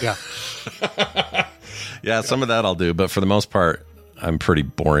 Send. Yeah. Yeah, some of that I'll do, but for the most part, I'm pretty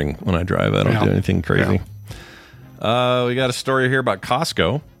boring when I drive. I don't do anything crazy. Yeah. We got a story here about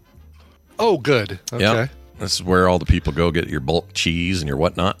Costco. Oh, good. Okay. Yep. This is where all the people go get your bulk cheese and your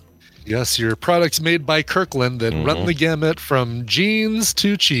whatnot. Yes, your products made by Kirkland that run the gamut from jeans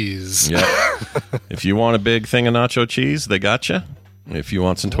to cheese. Yeah. If you want a big thing of nacho cheese, they got you. If you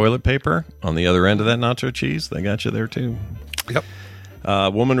want some toilet paper on the other end of that nacho cheese, they got you there too. Yep.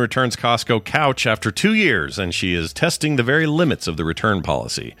 Woman returns Costco couch after 2 years, and she is testing the very limits of the return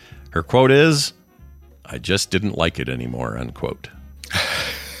policy. Her quote is, "I just didn't like it anymore," unquote. I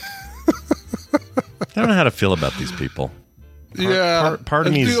don't know how to feel about these people. Part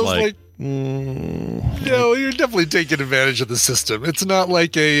of me is like you're definitely taking advantage of the system. It's not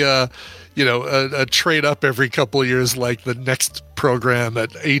like a trade up every couple of years like the next program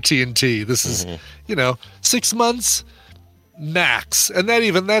at AT&T. This is 6 months max, and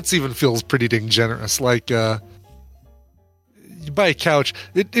that's even feels pretty dang generous. Like you buy a couch,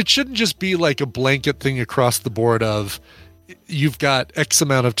 it shouldn't just be like a blanket thing across the board of you've got X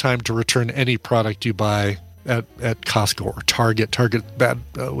amount of time to return any product you buy at Costco or Target. Target bad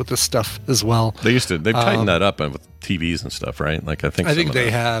with this stuff as well. They've tightened that up with TVs and stuff, right? Like I think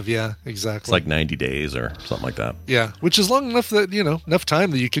they have. Yeah, exactly. It's like 90 days or something like that. Yeah, which is long enough that enough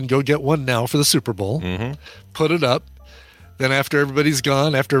time that you can go get one now for the Super Bowl, put it up. Then after everybody's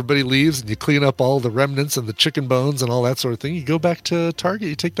gone, after everybody leaves, and you clean up all the remnants and the chicken bones and all that sort of thing, you go back to Target.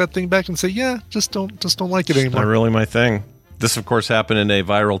 You take that thing back and say, "Yeah, just don't like it anymore." Not really my thing. This, of course, happened in a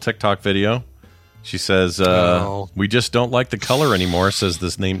viral TikTok video. She says, "We just don't like the color anymore," says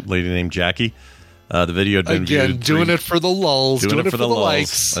this lady named Jackie. The video had been viewed doing it for the lulls, doing it for the lulz.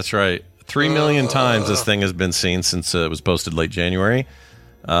 likes. That's right. 3 million times this thing has been seen since it was posted late January.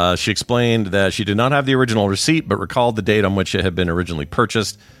 She explained that she did not have the original receipt, but recalled the date on which it had been originally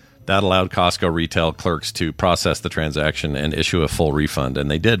purchased. That allowed Costco retail clerks to process the transaction and issue a full refund, and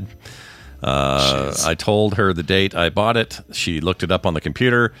they did. I told her the date I bought it. She looked it up on the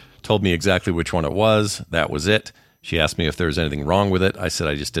computer, told me exactly which one it was. That was it. She asked me if there was anything wrong with it. I said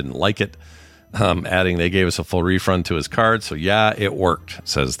I just didn't like it. Adding, they gave us a full refund to his card. So, yeah, it worked,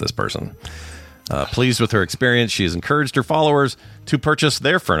 says this person. Pleased with her experience, she has encouraged her followers to purchase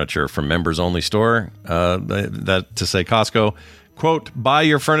their furniture from members-only store. That to say Costco, quote, buy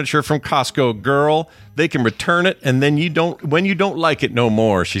your furniture from Costco, girl. They can return it, and then when you don't like it no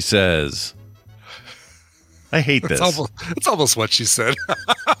more, she says. I hate this. It's almost what she said.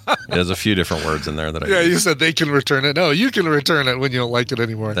 There's a few different words in there that I use. use. You said they can return it. No, you can return it when you don't like it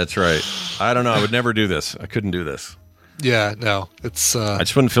anymore. That's right. I don't know. I would never do this. I couldn't do this. Yeah, no. It's. I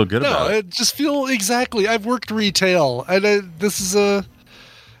just wouldn't feel good about it. No, just feel exactly. I've worked retail, and this is a.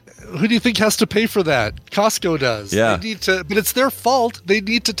 Who do you think has to pay for that? Costco does. Yeah. They need to, but it's their fault. They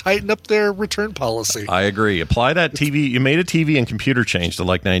need to tighten up their return policy. I agree. Apply that TV. You made a TV and computer change to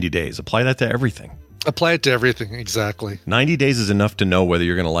like 90 days. Apply that to everything. Apply it to everything. Exactly. 90 days is enough to know whether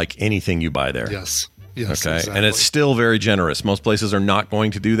you're going to like anything you buy there. Yes. Okay. Exactly. And it's still very generous. Most places are not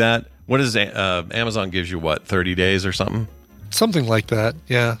going to do that. What is Amazon gives you? What, 30 days or something? Something like that.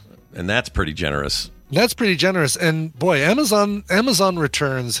 Yeah. And that's pretty generous. That's pretty generous. And boy, Amazon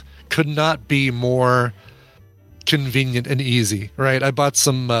returns could not be more convenient and easy, right? I bought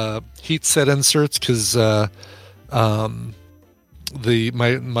some heat set inserts because my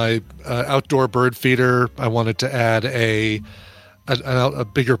outdoor bird feeder, I wanted to add a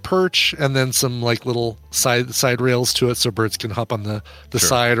bigger perch and then some like little side rails to it so birds can hop on the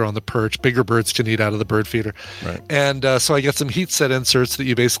side or on the perch. Bigger birds can eat out of the bird feeder. Right. And so I got some heat set inserts that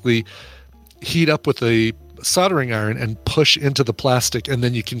you basically heat up with a soldering iron and push into the plastic, and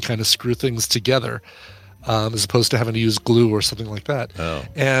then you can kind of screw things together as opposed to having to use glue or something like that. Oh.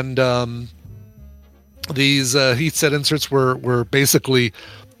 And these heat set inserts were basically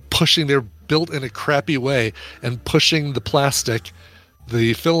pushing, they're built in a crappy way and pushing the plastic,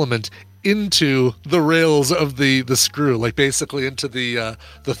 the filament, into the rails of the screw, like basically into the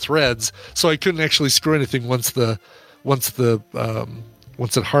threads. So I couldn't actually screw anything once it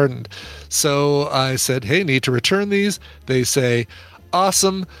hardened. So I said, hey, need to return these. They say,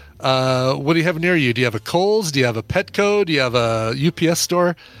 awesome. What do you have near you? Do you have a Kohl's? Do you have a Petco? Do you have a UPS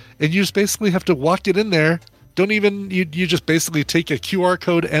store? And you just basically have to walk it in there. You just basically take a QR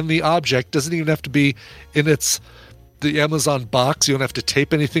code and the object. Doesn't even have to be in the Amazon box. You don't have to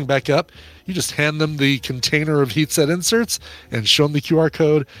tape anything back up. You just hand them the container of heat set inserts and show them the QR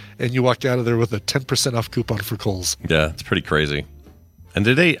code, and you walk out of there with a 10% off coupon for Kohl's. Yeah, it's pretty crazy. And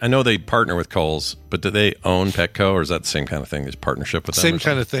I know they partner with Kohl's, but do they own Petco, or is that the same kind of thing? There's partnership with them? Same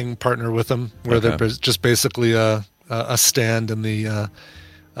kind of thing, partner with them, where they're just basically a stand in the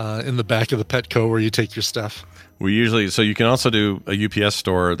back of the Petco where you take your stuff. So you can also do a UPS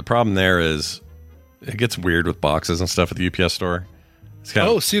store. The problem there is it gets weird with boxes and stuff at the UPS store.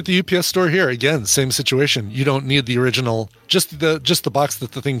 See at the UPS store here again, same situation. You don't need the original, just the box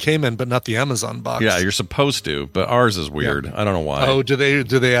that the thing came in, but not the Amazon box. Yeah, you're supposed to, but ours is weird. Yeah. I don't know why. Oh, do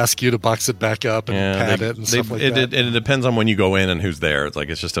they ask you to box it back up and pad it and stuff like that? It depends on when you go in and who's there. It's like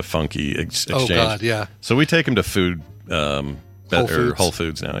it's just a funky exchange. Oh God, yeah. So we take them to food, Whole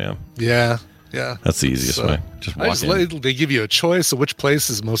Foods now. Yeah. Yeah. Yeah, that's the easiest way. Just walk in. They give you a choice of which place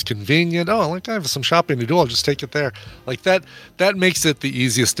is most convenient. Oh, like I have some shopping to do, I'll just take it there. Like that makes it the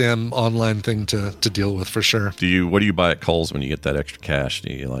easiest damn online thing to deal with for sure. What do you buy at Kohl's when you get that extra cash?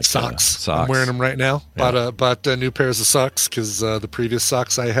 Do you like socks? Socks. I'm wearing them right now. Yeah. Bought new pairs of socks because the previous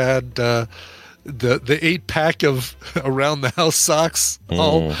socks I had, the 8-pack of around the house socks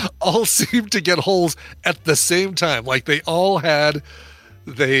all seemed to get holes at the same time. Like they all had.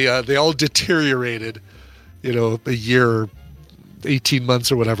 They all deteriorated, a year, 18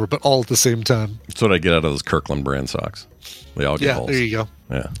 months or whatever, but all at the same time. That's what I get out of those Kirkland brand socks. They all get holes. There you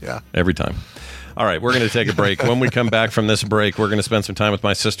go. Yeah. Every time. All right, we're going to take a break. When we come back from this break, we're going to spend some time with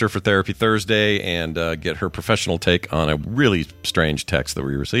my sister for Therapy Thursday and get her professional take on a really strange text that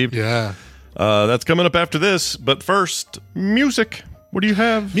we received. Yeah. That's coming up after this. But first, music. What do you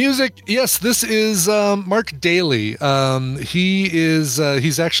have? Music. Yes, this is Mark Daly.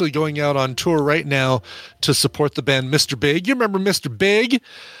 He's actually going out on tour right now to support the band Mr. Big. You remember Mr. Big?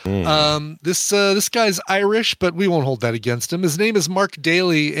 This guy's Irish, but we won't hold that against him. His name is Mark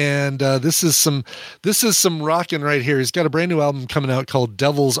Daly, and this is some rockin' right here. He's got a brand new album coming out called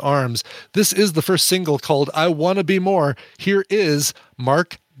Devil's Arms. This is the first single called I Wanna Be More. Here is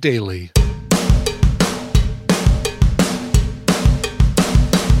Mark Daly.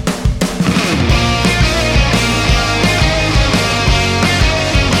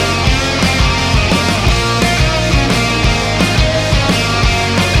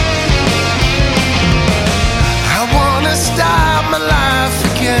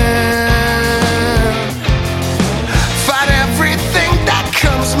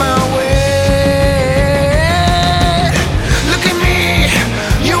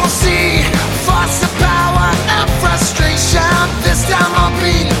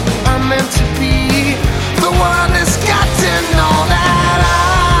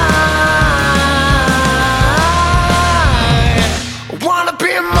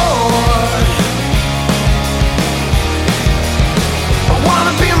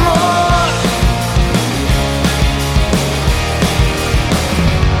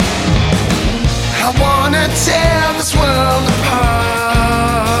 tear this world apart.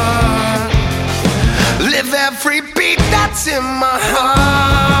 Live every beat that's in my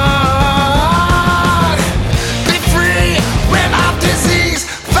heart. Be free, rid of disease.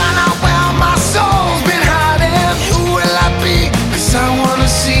 Find out where my soul's been hiding. Who will I be? 'Cause I wanna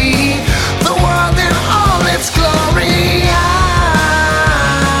see the world in all its glory.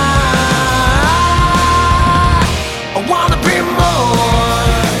 I wanna be more.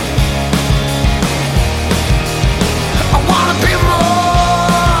 I wanna be more.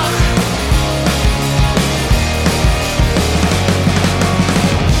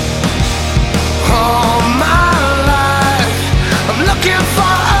 All my life, I'm looking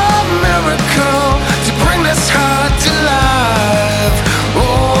for a miracle to bring this heart to life.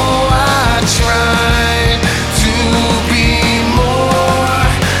 Oh, I try to be more,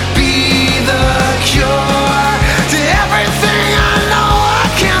 be the cure to everything I know I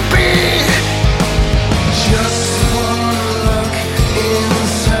can't be. Just one look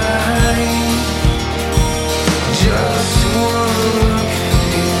inside. Just one look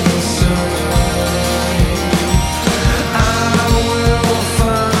inside. I will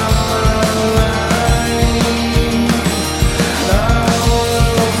find my light. I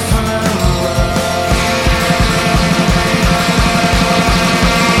will find my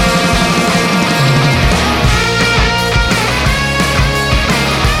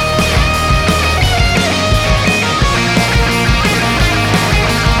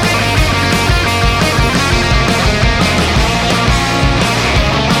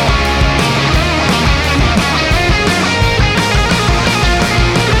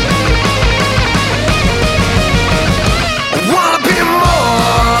I wanna be more.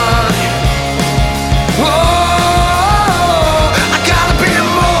 Whoa, I gotta be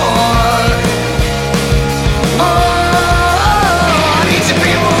more. Oh, I need to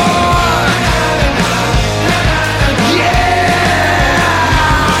be more. Yeah,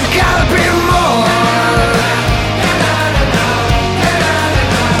 I gotta be more.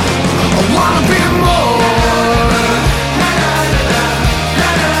 I wanna be more.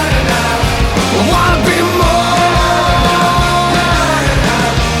 I wanna be more.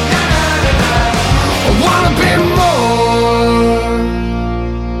 I wanna be more.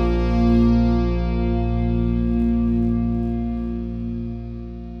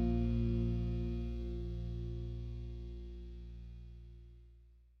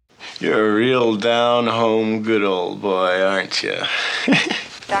 You're a real down-home good old boy, aren't you?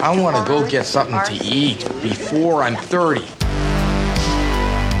 I want to go get something to eat before I'm 30.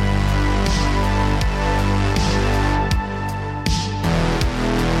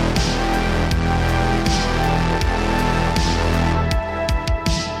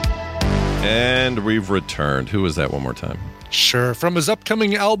 And we've returned. Who was that one more time? Sure. From his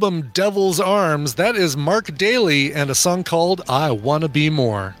upcoming album, Devil's Arms, that is Mark Daly and a song called I Wanna Be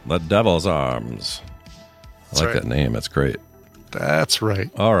More. The Devil's Arms. I like that name. That's great. That's right.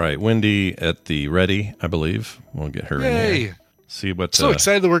 All right. Wendy at the ready, I believe. We'll get her in Yay. here. See what. So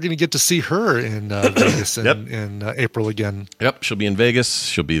excited that we're going to get to see her in Vegas in April again. Yep. She'll be in Vegas.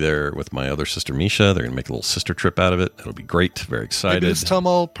 She'll be there with my other sister, Misha. They're going to make a little sister trip out of it. It'll be great. Very excited. Maybe this time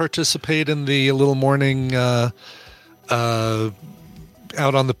I'll participate in the little morning out on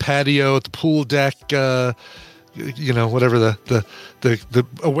the patio at the pool deck, whatever the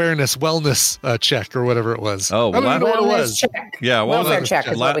awareness wellness check or whatever it was. Oh, I don't even know what it was. Check. Yeah, welfare check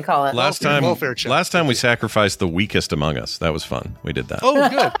is what we call it. Last time we sacrificed the weakest among us. That was fun. We did that.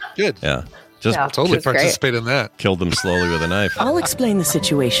 Oh, good. Yeah. Just totally participate in that. Killed them slowly with a knife. I'll explain the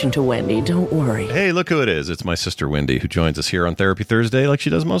situation to Wendy. Don't worry. Hey, look who it is. It's my sister Wendy who joins us here on Therapy Thursday like she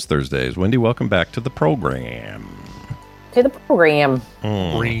does most Thursdays. Wendy, welcome back to the program. To the program.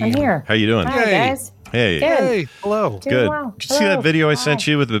 I'm here. How you doing? Hi, guys. Hey. Good. Hey. Hello. Doing Good. well. Did you see that video I sent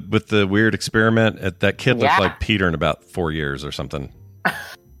you with the weird experiment? That kid looked Yeah. like Peter in about 4 years or something.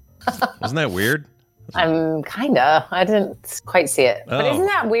 Wasn't that weird? Kinda. I didn't quite see it. But Oh. isn't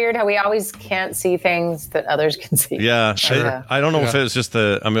that weird how we always can't see things that others can see? Yeah. Kinda. I don't know if it was just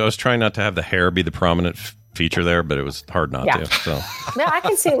I was trying not to have the hair be the prominent feature there, but it was hard not to. So. No, I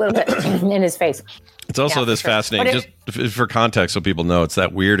can see a little bit in his face. It's also Yeah, this for sure. fascinating, just for context so people know, it's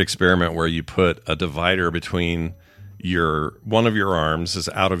that weird experiment where you put a divider between one of your arms is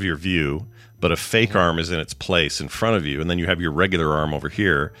out of your view, but a fake arm is in its place in front of you, and then you have your regular arm over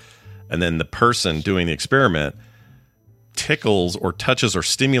here, and then the person doing the experiment tickles or touches or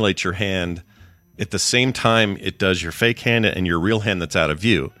stimulates your hand at the same time it does your fake hand and your real hand that's out of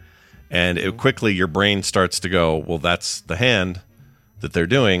view. And quickly your brain starts to go, well, that's the hand that they're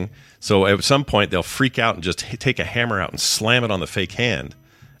doing. So at some point they'll freak out and just take a hammer out and slam it on the fake hand.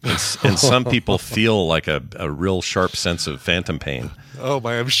 And some people feel like a real sharp sense of phantom pain. Oh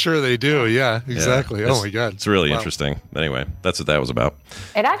my, I'm sure they do. Yeah, exactly. Oh my God. It's really interesting. Anyway, that's what that was about.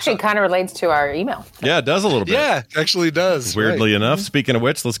 It actually kind of relates to our email. Yeah, it does a little bit. Yeah, actually does. Weirdly enough. Speaking of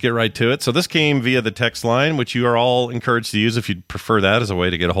which, let's get right to it. So this came via the text line, which you are all encouraged to use if you'd prefer that as a way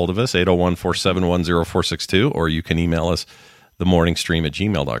to get a hold of us, 801-471-0462, or you can email us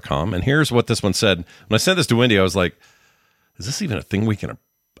themorningstream@gmail.com. And here's what this one said. When I sent this to Wendy, I was like, is this even a thing we can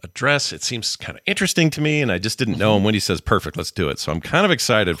address? It seems kind of interesting to me, and I just didn't know. And Wendy says, perfect, let's do it. So I'm kind of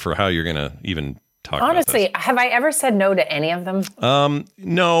excited for how you're going to even talk Honestly, about this. have I ever said no to any of them?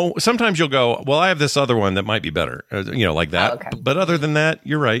 No. Sometimes you'll go, well, I have this other one that might be better, like that. Oh, okay. But other than that,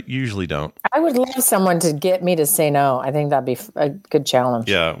 you're right. You usually don't. I would love someone to get me to say no. I think that'd be a good challenge.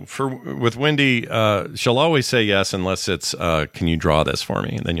 Yeah. With Wendy, she'll always say yes unless it's, can you draw this for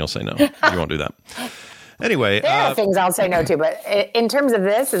me? And then you'll say no. You won't do that. Anyway, there are things I'll say no to, but in terms of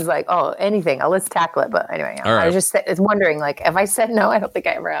this, is like, anything. Let's tackle it. But anyway, right. I was just wondering, like, if I said no, I don't think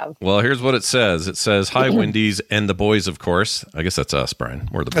I ever have. Well, here's what it says. It says, hi, Wendy's and the boys, of course. I guess that's us, Brian.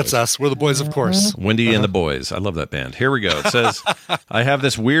 We're the boys. That's us. We're the boys, of course. Wendy and the boys. I love that band. Here we go. It says, I have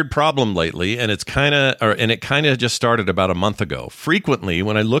this weird problem lately, and it kind of just started about a month ago. Frequently,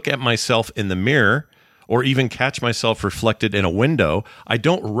 when I look at myself in the mirror, or even catch myself reflected in a window, I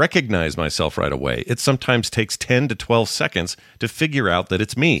don't recognize myself right away. It sometimes takes 10 to 12 seconds to figure out that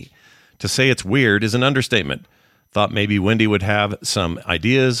it's me. To say it's weird is an understatement. Thought maybe Wendy would have some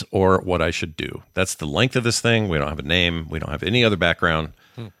ideas or what I should do. That's the length of this thing. We don't have a name. We don't have any other background.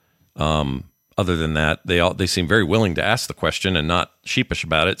 Other than that, they seem very willing to ask the question and not sheepish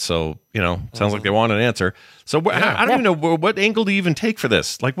about it. So, sounds like they want an answer. So I don't even know, what angle do you even take for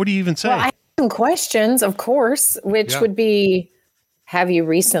this? Like, what do you even say? Well, I have some questions, of course, which would be, have you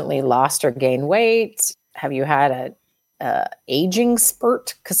recently lost or gained weight? Have you had a aging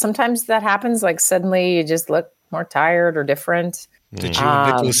spurt? Because sometimes that happens. Like suddenly you just look more tired or different. Did you and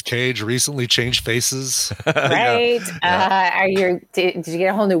Nicolas Cage recently change faces? Right. Did you get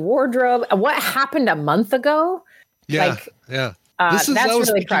a whole new wardrobe? What happened a month ago? Yeah. That's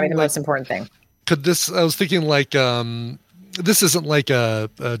really probably the most important thing. I was thinking like, this isn't like a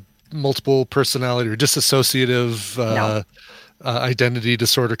multiple personality or dissociative identity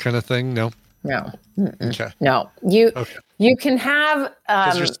disorder kind of thing. No. Okay. No. You can have.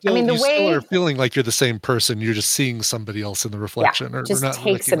 You still are feeling like you're the same person. You're just seeing somebody else in the reflection. It just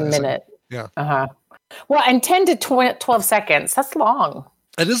takes a minute. Yeah. Well, and 10 to 12 seconds. That's long.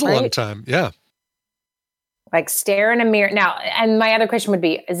 It is a long time. Yeah. Like stare in a mirror. Now, and my other question would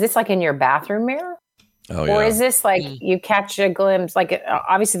be: is this like in your bathroom mirror? Oh, yeah. Or is this like you catch a glimpse? Like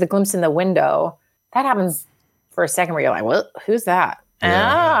obviously the glimpse in the window that happens for a second where you're like, "Well, who's that?"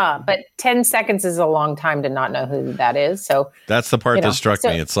 But 10 seconds is a long time to not know who that is. So that's the part that struck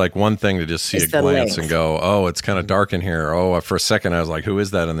me. It's like one thing to just see a glance and go, oh, it's kind of dark in here. Oh, for a second I was like, who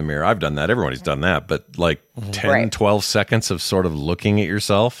is that in the mirror? I've done that. Everybody's done that. But like 10, 12 seconds of sort of looking at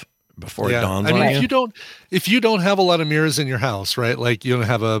yourself before it dawns on you. If you don't have a lot of mirrors in your house, right? Like you don't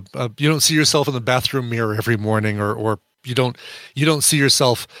have you don't see yourself in the bathroom mirror every morning, or you don't see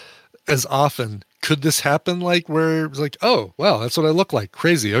yourself as often. Could this happen like where it's like, oh, wow, that's what I look like?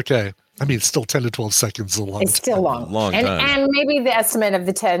 Crazy. Okay. I mean, it's still 10 to 12 seconds is a long It's still time. long time. And maybe the estimate of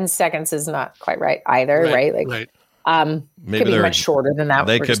the 10 seconds is not quite right either, right? Like, maybe could be much shorter than that.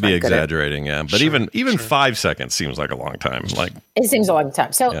 They could be exaggerating, But even 5 seconds seems like a long time. Like it seems a long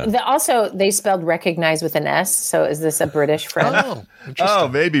time. So also they spelled recognize with an S. So is this a British friend? Oh,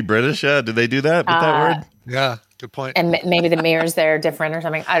 maybe British. Yeah. Did they do that with that word? Yeah. Good point. And maybe the mirrors there are different or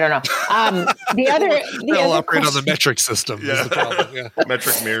something. I don't know. They'll operate on the metric system. Yeah. Is the problem. Yeah.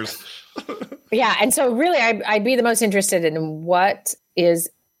 Metric mirrors. Yeah. And so really, I'd be the most interested in what is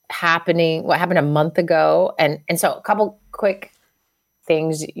happening, what happened a month ago. And so a couple quick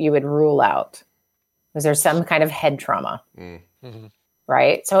things you would rule out. Was there some kind of head trauma? Mm-hmm.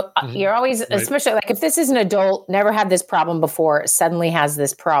 Right. So you're always, especially like if this is an adult, never had this problem before, suddenly has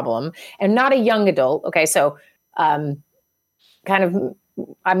this problem, and not a young adult. Okay. So kind of,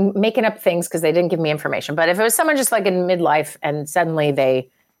 I'm making up things because they didn't give me information. But if it was someone just like in midlife and suddenly they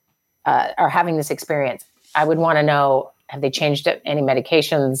are having this experience, I would want to know, have they changed any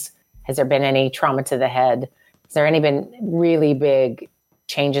medications? Has there been any trauma to the head? Has there been really big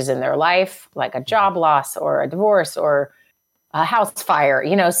changes in their life, like a job loss or a divorce or a house fire,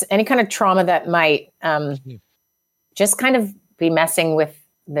 any kind of trauma that might just kind of be messing with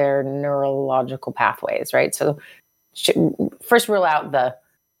their neurological pathways, right? So first rule out the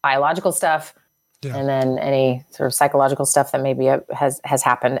biological stuff and then any sort of psychological stuff that maybe has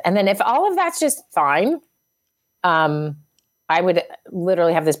happened. And then if all of that's just fine, I I would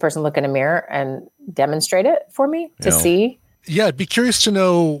literally have this person look in a mirror and demonstrate it for me to see. Yeah, I'd be curious to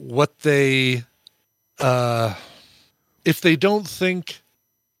know what they, if they don't think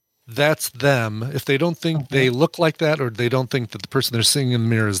that's them, if they don't think they look like that, or they don't think that the person they're seeing in the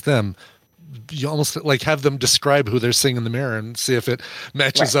mirror is them, you almost like have them describe who they're seeing in the mirror and see if it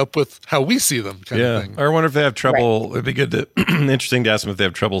matches up with how we see them, kind of thing. Or I wonder if they have trouble. It'd be good to interesting to ask them if they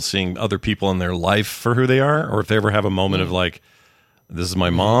have trouble seeing other people in their life for who they are, or if they ever have a moment of like, this is my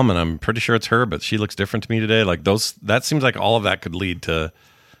mom and I'm pretty sure it's her, but she looks different to me today. Like that seems like all of that could lead to,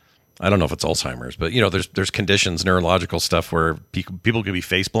 I don't know if it's Alzheimer's, but there's conditions, neurological stuff where people could be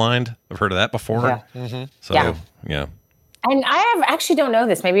face blind. I've heard of that before. Yeah. So, yeah. And I actually don't know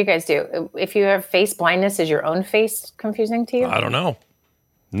this. Maybe you guys do. If you have face blindness, is your own face confusing to you? I don't know.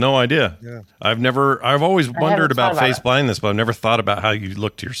 No idea. Yeah. I've always wondered about face blindness, but I've never thought about how you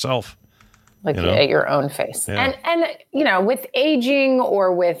look to yourself. Like at your own face. Yeah. And with aging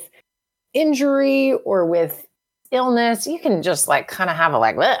or with injury or with illness, you can just like kind of have a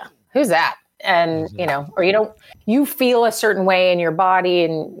like, who's that? And, or you feel a certain way in your body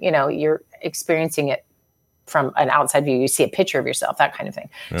and, you're experiencing it from an outside view. You see a picture of yourself, that kind of thing.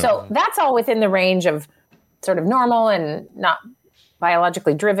 Yeah. So that's all within the range of sort of normal and not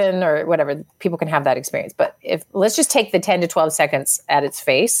biologically driven or whatever. People can have that experience. But let's just take the 10 to 12 seconds at its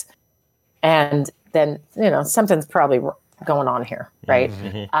face. And then, something's probably going on here, right?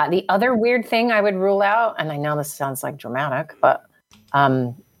 Mm-hmm. The other weird thing I would rule out, and I know this sounds like dramatic, but,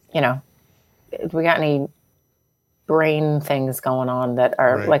 if we got any brain things going on that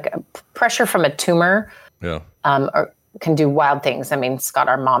are like a pressure from a tumor, or can do wild things. I mean, Scott,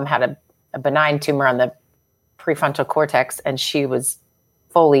 our mom had a benign tumor on the prefrontal cortex, and she was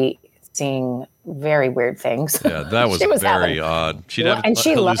fully seeing very weird things. Yeah, that was very odd. She'd have and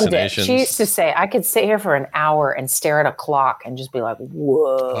she loved it. hallucinations. She used to say, I could sit here for an hour and stare at a clock and just be like,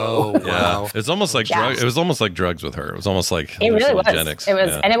 whoa. Oh, wow. It's almost like it was almost like drugs with her. It was almost like it really was. It was,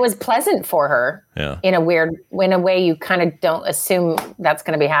 yeah. And it was pleasant for her in a way you kind of don't assume that's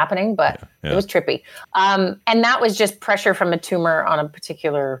going to be happening, but it was trippy. And that was just pressure from a tumor on a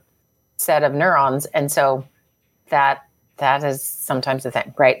particular set of neurons. And so that is sometimes the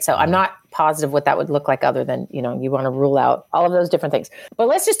thing, right? So I'm not positive what that would look like other than, you want to rule out all of those different things. But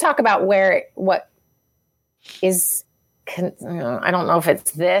let's just talk about what is, I don't know if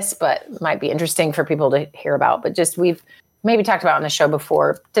it's this, but it might be interesting for people to hear about. But just we've maybe talked about on the show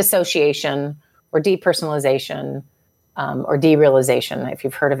before, dissociation or depersonalization or derealization, if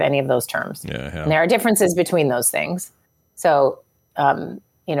you've heard of any of those terms. Yeah, and there are differences between those things. So,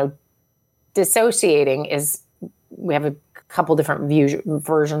 dissociating is, we have a couple different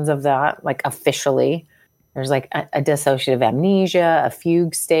versions of that, like officially. There's like a dissociative amnesia, a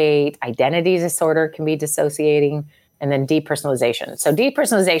fugue state, identity disorder can be dissociating, and then depersonalization. So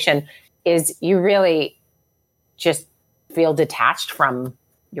depersonalization is you really just feel detached from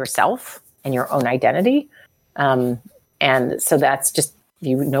yourself and your own identity. And so that's just,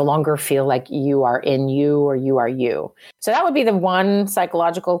 you no longer feel like you are in you or you are you. So that would be the one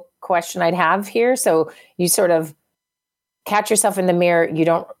psychological question I'd have here. So you sort of catch yourself in the mirror. You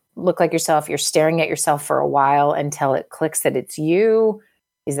don't look like yourself. You're staring at yourself for a while until it clicks that it's you.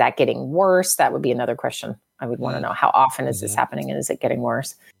 Is that getting worse? That would be another question I would want to know. How often is this happening, and is it getting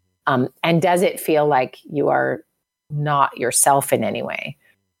worse? And does it feel like you are not yourself in any way?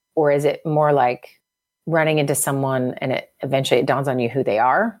 Or is it more like running into someone and it eventually dawns on you who they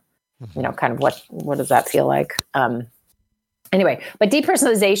are? Kind of what does that feel like? Anyway, but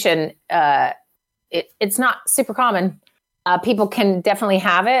depersonalization, it's not super common. People can definitely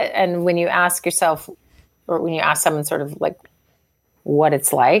have it. And when you ask yourself, or when you ask someone sort of like what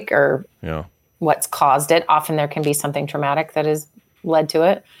it's like or what's caused it, often there can be something traumatic that has led to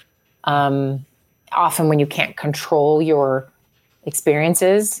it. Often when you can't control your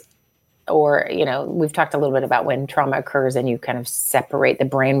experiences, or, we've talked a little bit about when trauma occurs and you kind of separate, the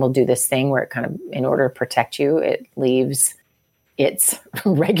brain will do this thing where it kind of, in order to protect you, it leaves its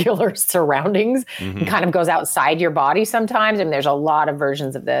regular surroundings and kind of goes outside your body sometimes. And there's a lot of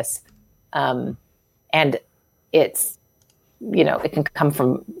versions of this. And it's, it can come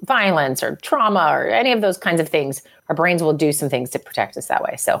from violence or trauma or any of those kinds of things. Our brains will do some things to protect us that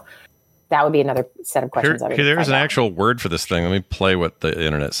way. So that would be another set of questions. There's an actual word for this thing. Let me play what the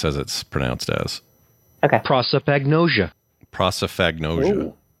internet says it's pronounced as. Okay. Prosopagnosia.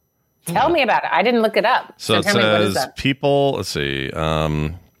 Prosopagnosia. Tell me about it. I didn't look it up. So it says people, let's see,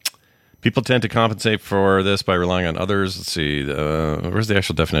 people tend to compensate for this by relying on others. Let's see, where's the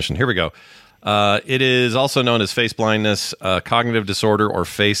actual definition? Here we go. It is also known as face blindness, cognitive disorder, or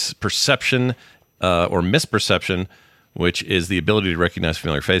face perception or misperception, which is the ability to recognize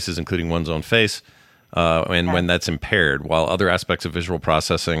familiar faces, including one's own face, and when that's impaired, while other aspects of visual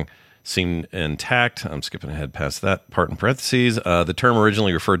processing seem intact. I'm skipping ahead past that part in parentheses. The term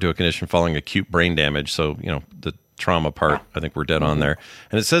originally referred to a condition following acute brain damage. So, the trauma part, I think we're dead on there.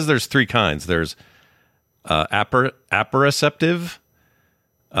 And it says there's 3 kinds. There's apperceptive,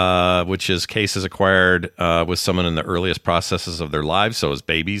 which is cases acquired with someone in the earliest processes of their lives. So as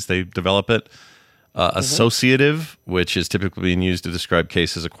babies, they develop it. Associative, which is typically being used to describe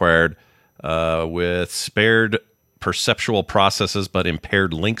cases acquired with spared perceptual processes but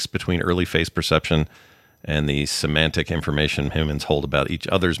impaired links between early face perception and the semantic information humans hold about each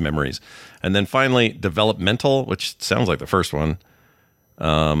other's memories. And then finally, developmental, which sounds like the first one,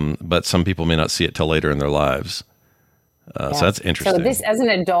 but some people may not see it till later in their lives. So that's interesting. So this, as an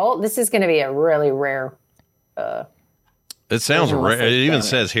adult, this is going to be a really rare... it sounds rare. It even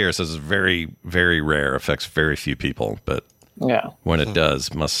says here, it says it's very, very rare, affects very few people, but when it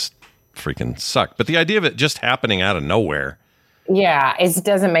does, must freaking suck. But the idea of it just happening out of nowhere. Yeah, it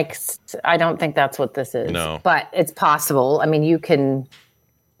doesn't make... I don't think that's what this is. No. But it's possible. I mean, you can,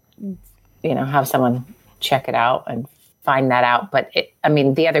 have someone check it out and find that out. But,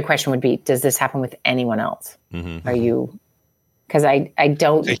 the other question would be, does this happen with anyone else? Mm-hmm. Are you... Because I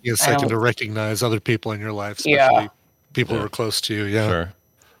don't... Taking a second to recognize other people in your life, especially people who are close to you. Yeah. Sure.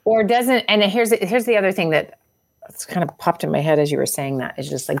 Or doesn't... And here's the other thing that it's kind of popped in my head as you were saying that. It's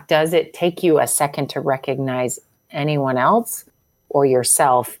just like, does it take you a second to recognize anyone else or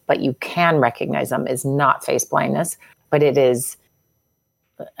yourself, but you can recognize them? Is not face blindness, but it is...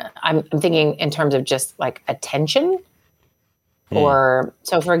 I'm thinking in terms of just like attention. Or,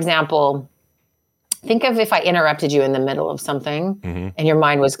 so for example... Think of if I interrupted you in the middle of something and your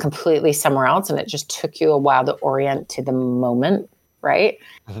mind was completely somewhere else and it just took you a while to orient to the moment, right?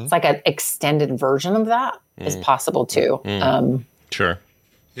 It's like an extended version of that is possible too. Sure.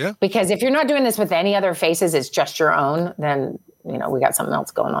 Yeah. Because if you're not doing this with any other faces, it's just your own, then, we got something else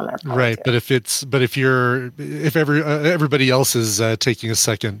going on there. Right. Too. But if everybody else is taking a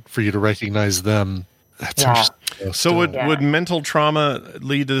second for you to recognize them, that's interesting. So would mental trauma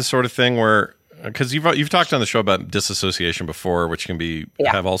lead to this sort of thing where, because you've talked on the show about disassociation before, which can be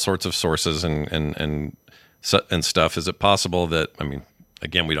have all sorts of sources and stuff. Is it possible that,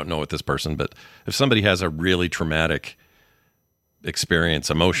 again, we don't know with this person, but if somebody has a really traumatic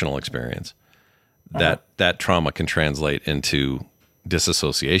experience, emotional experience, that trauma can translate into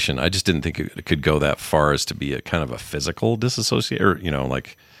disassociation? I just didn't think it could go that far as to be a kind of a physical disassociation, or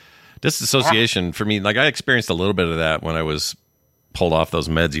like disassociation for me. Like I experienced a little bit of that when I was pulled off those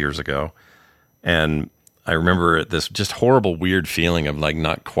meds years ago. And I remember this just horrible, weird feeling of like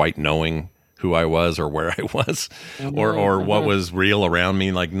not quite knowing who I was or where I was or what was real around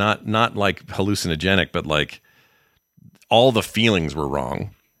me. Like not like hallucinogenic, but like all the feelings were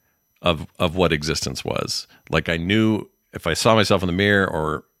wrong of what existence was. Like I knew if I saw myself in the mirror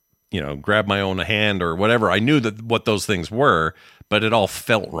or, grabbed my own hand or whatever, I knew that what those things were, but it all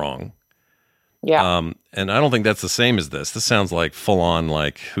felt wrong. Yeah. And I don't think that's the same as this. This sounds like full on,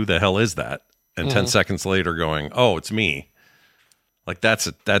 like, who the hell is that? And 10 seconds later going, oh, it's me. Like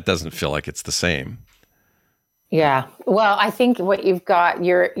that doesn't feel like it's the same. Yeah. Well, I think what you've got,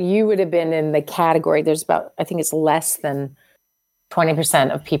 you would have been in the category. There's about, I think it's less than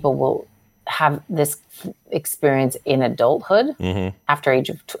 20% of people will have this experience in adulthood after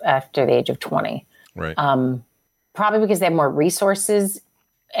the age of 20. Right. Probably because they have more resources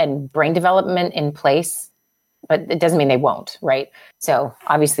and brain development in place, but it doesn't mean they won't. Right. So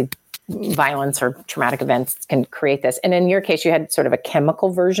obviously violence or traumatic events can create this. And in your case, you had sort of a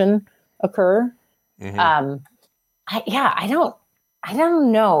chemical version occur. I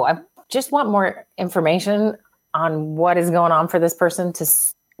don't know. I just want more information on what is going on for this person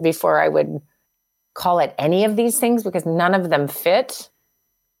before I would call it any of these things, because none of them fit.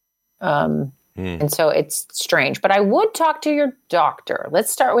 And so it's strange, but I would talk to your doctor. Let's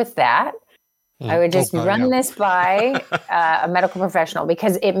start with that. I would just run this by a medical professional,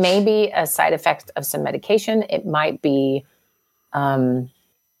 because it may be a side effect of some medication. It might be, and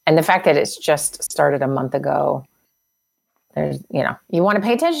the fact that it's just started a month ago, there's, you want to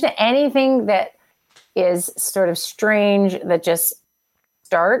pay attention to anything that is sort of strange that just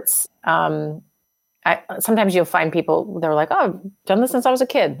starts. Sometimes you'll find people, they're like, oh, I've done this since I was a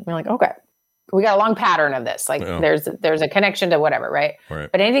kid. And you're like, okay. We got a long pattern of this. Like there's a connection to whatever, right?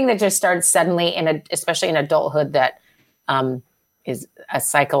 But anything that just starts suddenly especially in adulthood, that is a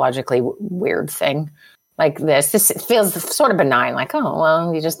psychologically weird thing like this feels sort of benign. Like, oh,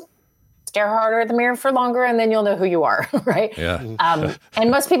 well, you just stare harder at the mirror for longer, and then you'll know who you are, right? Yeah.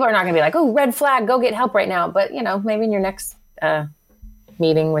 And most people are not going to be like, oh, red flag, go get help right now. But, maybe in your next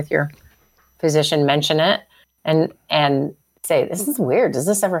meeting with your physician, mention it and say, this is weird. Does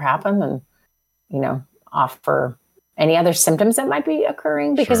this ever happen? And, offer any other symptoms that might be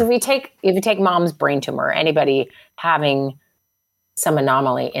occurring. Because if you take mom's brain tumor, or anybody having some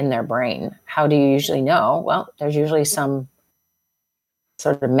anomaly in their brain, how do you usually know? Well, there's usually some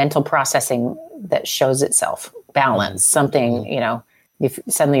sort of mental processing that shows itself, balance, something, if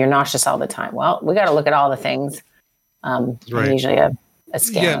suddenly you're nauseous all the time. Well, we got to look at all the things. And usually a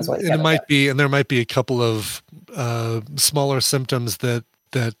scan is what and there might be a couple of smaller symptoms that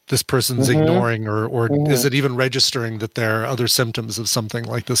this person's ignoring, or is it even registering that there are other symptoms of something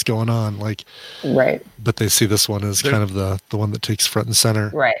like this going on? Right. But they see this one as kind of the one that takes front and center.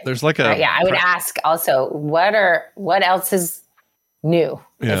 Right. There's like I would ask also, what else is new,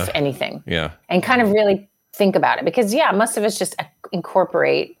 if anything? Yeah. And kind of really think about it, because most of us just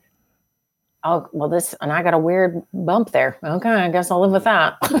incorporate, oh, well, and I got a weird bump there. Okay, I guess I'll live with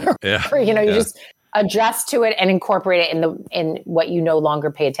that. Yeah. Or, you just adjust to it and incorporate it in what you no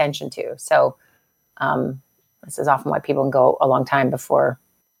longer pay attention to. So this is often why people can go a long time before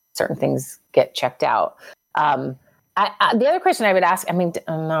certain things get checked out. The other question I would ask,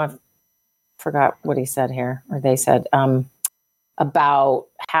 I forgot what he said here, or they said, about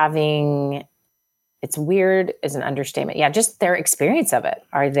having, it's weird is an understatement. Yeah, just their experience of it.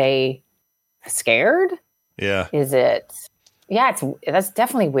 Are they scared? Yeah. Is it? Yeah, that's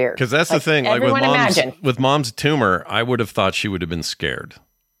definitely weird. Because that's the thing. With mom's tumor, I would have thought she would have been scared,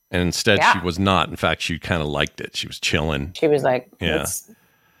 and instead she was not. In fact, she kind of liked it. She was chilling. She was like, let's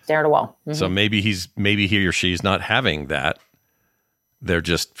stare at a wall. Mm-hmm. So maybe he or she's not having that. They're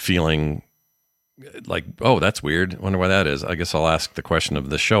just feeling like, oh, that's weird. I wonder why that is. I guess I'll ask the question of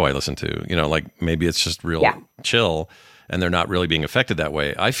the show I listen to. Maybe it's just real chill, and they're not really being affected that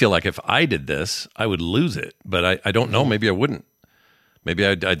way. I feel like if I did this, I would lose it, but I don't know. Maybe I wouldn't. Maybe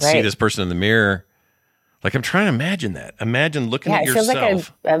I'd see this person in the mirror. Like, I'm trying to imagine that. Imagine looking at yourself.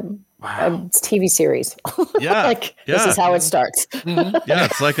 Yeah, it feels like a TV series. Yeah. This is how it starts. Yeah,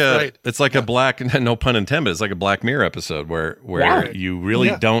 it's like a black, no pun intended, but it's like a Black Mirror episode where you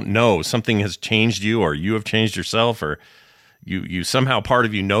really don't know. Something has changed you, or you have changed yourself, or you somehow, part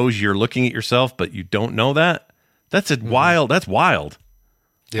of you knows you're looking at yourself, but you don't know that. That's wild. That's wild.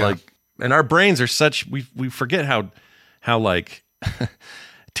 Yeah. And our brains are such, we forget how like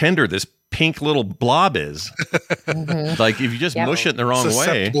tender this pink little blob is. Like, if you just mush it in the wrong way,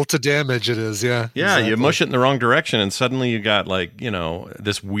 susceptible to damage it is. Yeah. Exactly. You mush it in the wrong direction, and suddenly you got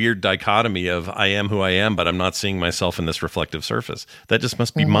this weird dichotomy of I am who I am, but I'm not seeing myself in this reflective surface. That just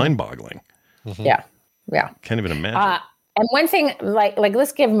must be mind boggling. Yeah. Can't even imagine. And one thing, like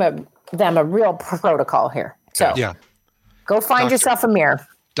let's give them a real protocol here. So go find yourself a mirror.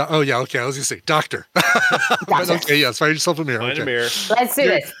 I was going to say doctor. Okay, yes, find yourself a mirror. Find a mirror. Let's do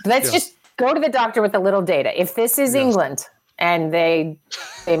this. Let's just go to the doctor with a little data. If this is England, and they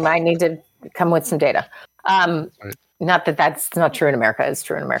might need to come with some data. Not that that's not true in America. It's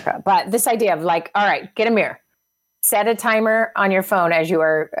true in America. But this idea of all right, get a mirror. Set a timer on your phone as you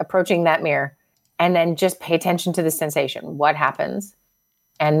are approaching that mirror, and then just pay attention to the sensation. What happens?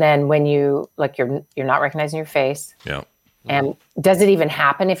 And then when you're not recognizing your face. Yeah. And does it even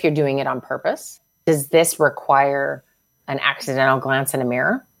happen if you're doing it on purpose? Does this require an accidental glance in a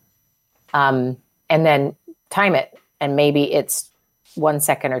mirror? And then time it. And maybe it's 1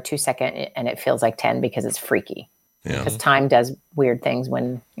 second or 2 seconds and it feels like 10 because it's freaky. Yeah. Because time does weird things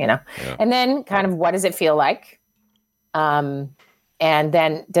when, And then kind of, what does it feel like? And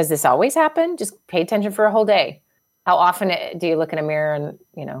then, does this always happen? Just pay attention for a whole day. How often do you look in a mirror and,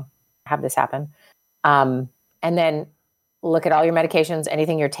 have this happen? And then look at all your medications,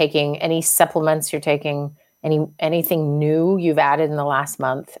 anything you're taking, any supplements you're taking, anything new you've added in the last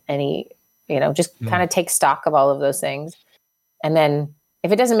month, just kind of take stock of all of those things. And then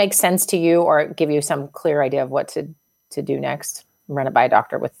if it doesn't make sense to you or give you some clear idea of what to do next, run it by a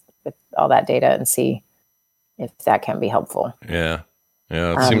doctor with all that data and see if that can be helpful. Yeah.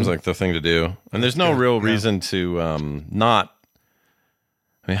 Yeah, it seems like the thing to do. And there's no real reason to not,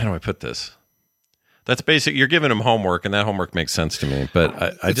 how do I put this? That's basic. You're giving them homework, and that homework makes sense to me. But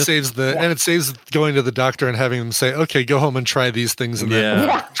it saves going to the doctor and having them say, "Okay, go home and try these things, and then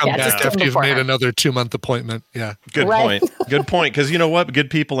come back after you've made another 2-month appointment." Yeah, good point. Good point. Because you know what,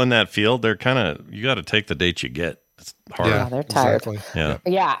 good people in that field, they're you got to take the dates you get. It's hard. Yeah, they're tired.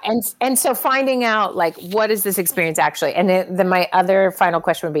 Exactly. Yeah, and so finding out what is this experience actually, and then my other final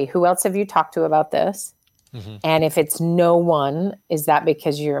question would be, who else have you talked to about this? And if it's no one, is that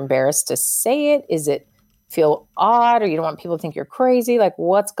because you're embarrassed to say it? Is it feel odd, or you don't want people to think you're crazy? Like,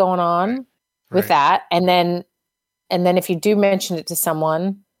 what's going on with that? And then if you do mention it to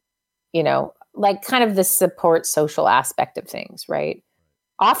someone, you know, like kind of the support social aspect of things, right?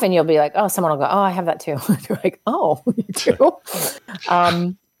 Often you'll be like, oh, someone will go, oh, I have that too. You're like, oh, you do?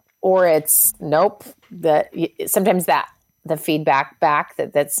 Or it's nope. Sometimes the feedback back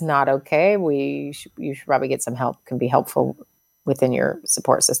that's not okay. You should probably get some help. Can be helpful within your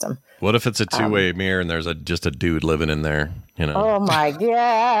support system. What if it's a two-way mirror and there's just a dude living in there? You know? Oh my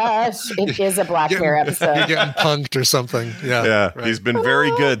gosh. It is a Black Mirror episode. You're getting punked or something. Yeah. Yeah. Right. He's been very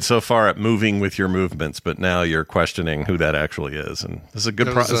good so far at moving with your movements, but now you're questioning who that actually is. And this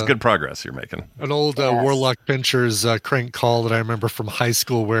is good progress you're making. An old Warlock Pincher's crank call that I remember from high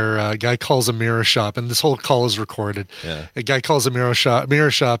school where a guy calls a mirror shop, and this whole call is recorded. Yeah. A guy calls a mirror shop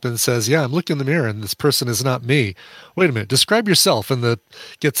and says, yeah, I'm looking in the mirror and this person is not me. Wait a minute, describe yourself. And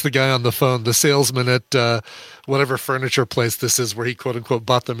gets the guy on the phone, the salesman at whatever furniture place this is where he quote unquote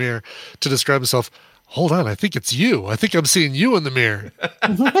bought the mirror, to describe himself. Hold on, I think it's you. I think I'm seeing you in the mirror.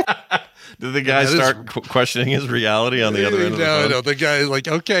 Did the guy start questioning his reality on the other end of the phone? No, the guy is like,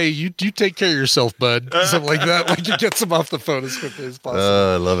 okay, you take care of yourself, bud. Something like that. Like he gets him off the phone as quickly as possible.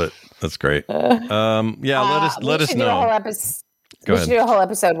 I love it. That's great. Let us know. We should do a whole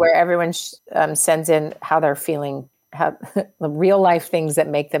episode where everyone sends in how they're feeling, how the real life things that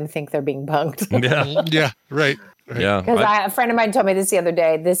make them think they're being punked. Yeah, right. Yeah, because a friend of mine told me this the other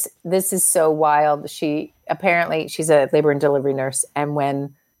day. This is so wild. She's a labor and delivery nurse, and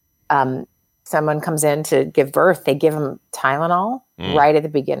when someone comes in to give birth, they give them Tylenol right at the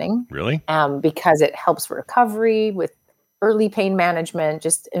beginning. Really? Because it helps recovery with early pain management,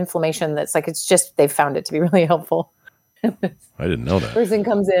 just inflammation. They've found it to be really helpful. I didn't know that. Person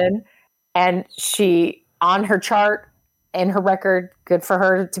comes in, and she on her chart. In her record, good for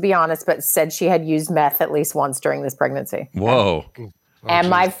her, to be honest, but said she had used meth at least once during this pregnancy. Whoa. And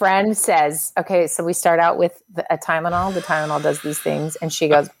my friend says, okay, so we start out with a Tylenol. The Tylenol does these things. And she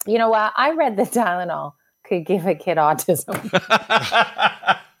goes, you know what? I read the Tylenol could give a kid autism.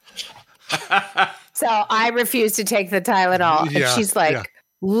 So I refuse to take the Tylenol. And she's like,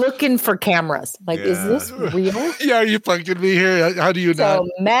 looking for cameras. Like, is this real? Yeah, are you punking me here? How do you not? So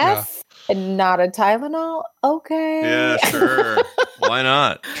meth and not a Tylenol? Okay. Yeah, sure. Why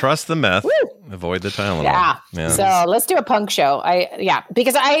not? Trust the meth. Woo! Avoid the Tylenol. Yeah. So let's do a punk show.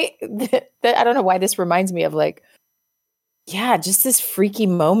 Because I don't know why this reminds me of just this freaky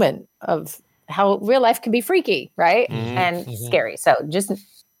moment of how real life can be freaky, right? Mm-hmm. And scary. So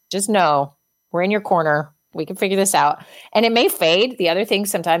just know we're in your corner. We can figure this out. And it may fade. The other thing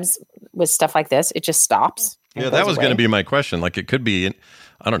sometimes with stuff like this, it just stops. Yeah, that was going to be my question. Like, it could be,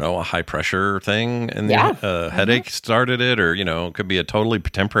 I don't know, a high pressure thing, and headache started it, or, it could be a totally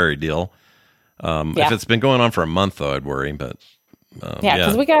temporary deal. If it's been going on for a month, though, I'd worry. But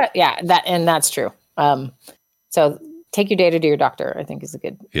because we got that, and that's true. So take your data to your doctor, I think, is a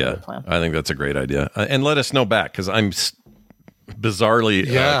good plan. I think that's a great idea. And let us know back, because I'm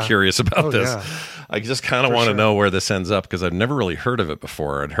bizarrely curious about this. Yeah. I just kind of want to know where this ends up, because I've never really heard of it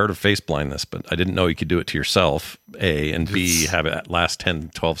before. I'd heard of face blindness, but I didn't know you could do it to yourself, A, and B, have it last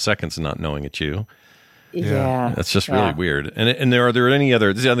 10, 12 seconds and not knowing it's you. Yeah. That's just really weird. And are there any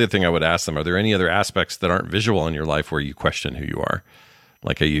other, this is the other thing I would ask them, are there any other aspects that aren't visual in your life where you question who you are?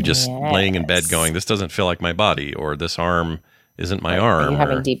 Like, are you just laying in bed going, this doesn't feel like my body, or this arm isn't my arm? You're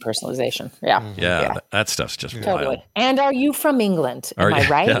having depersonalization. Yeah. That stuff's just totally wild. And are you from England? Am I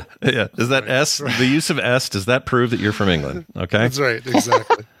right? Yeah. Is that S, the use of S, does that prove that you're from England? Okay. That's right.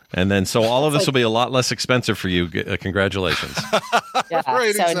 Exactly. And then, so all of this will be a lot less expensive for you. Congratulations.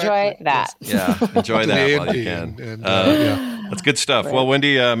 Enjoy that. Yeah, enjoy that while you can. That's good stuff. Right. Well,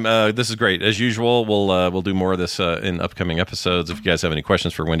 Wendy, this is great. As usual, we'll do more of this in upcoming episodes. If you guys have any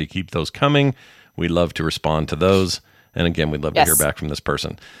questions for Wendy, keep those coming. We love to respond to those. And again, we'd love to hear back from this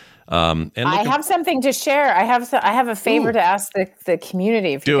person. And I have something to share. I have a favor to ask the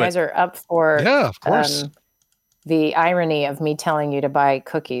community. If you guys are up for of course. The irony of me telling you to buy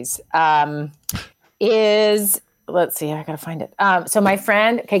cookies let's see, I gotta find it. So my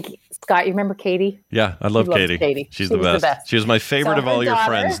friend, Scott, you remember Katie? Yeah, I love Katie. She's the best. She was my favorite of all your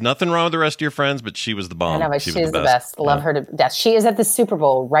friends. Nothing wrong with the rest of your friends, but she was the bomb. I know, but she's the best. Love her to death. She is at the Super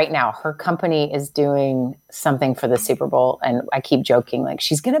Bowl right now. Her company is doing something for the Super Bowl, and I keep joking, like,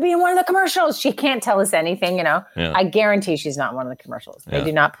 she's going to be in one of the commercials. She can't tell us anything, Yeah. I guarantee she's not in one of the commercials. They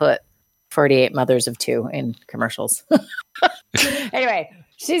do not put 48 mothers of two in commercials. Anyway,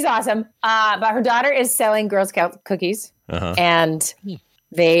 she's awesome. But her daughter is selling Girl Scout cookies. And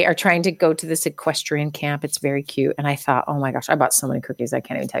They are trying to go to this equestrian camp. It's very cute. And I thought, oh my gosh, I bought so many cookies. I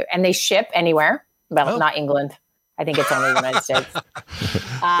can't even tell you. And they ship anywhere. Well, not England. I think it's only the United States.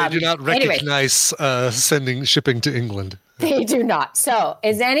 They do not recognize shipping to England. They do not. So,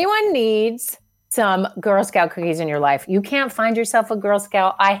 if anyone needs some Girl Scout cookies in your life, you can't find yourself a Girl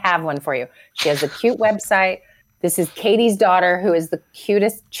Scout, I have one for you. She has a cute website. This is Katie's daughter, who is the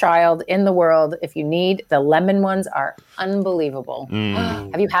cutest child in the world. If you need, the lemon ones are unbelievable.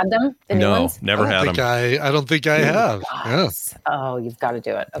 Have you had them? The new ones? Never had them. I don't think I have. Yes. Oh, you've got to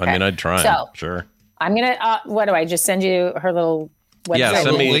do it. Okay. I mean, I'd try. So, sure. I'm going to, what do I just send you her little website? Yeah,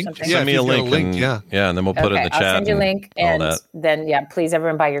 send me a link. And then we'll put it in the chat. I'll send you a link. And then, please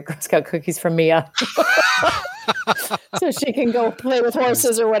everyone buy your Girl Scout cookies from Mia. So she can go play with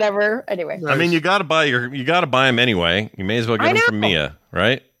horses or whatever. Anyway. I mean, you got to buy them anyway. You may as well get them from Mia,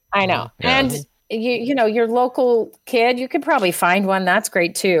 right? I know. Yeah. And you know, your local kid, you could probably find one. That's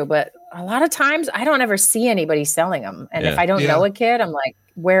great too. But a lot of times I don't ever see anybody selling them. And if I don't know a kid, I'm like,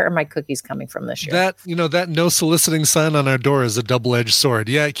 where are my cookies coming from this year? That no soliciting sign on our door is a double-edged sword.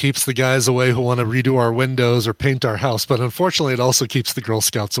 Yeah, it keeps the guys away who want to redo our windows or paint our house, but unfortunately, it also keeps the Girl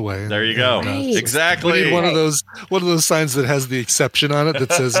Scouts away. There you go. Right. Exactly. We need one of those signs that has the exception on it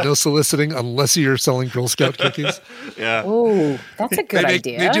that says no soliciting unless you're selling Girl Scout cookies. Yeah. Ooh, that's a good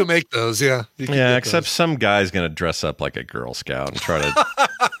idea. They do make those. Yeah. Yeah. Except some guy's gonna dress up like a Girl Scout and try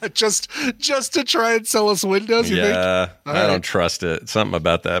to just to try and sell us windows. You think? I don't trust it. Something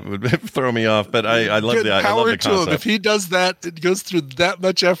about that would throw me off. But I love the concept. If he does that, it goes through that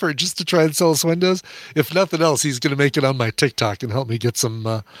much effort just to try and sell us windows. If nothing else, he's going to make it on my TikTok and help me get some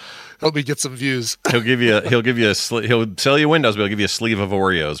views. He'll sell you windows, but he'll give you a sleeve of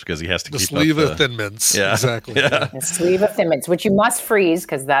Oreos because he has to keep the sleeve of Thin Mints. Yeah, exactly. Yeah. A sleeve of Thin Mints, which you must freeze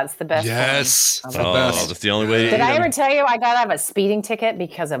because that's the best. Yes, that's the only way. Did I ever tell you I got out of a speeding ticket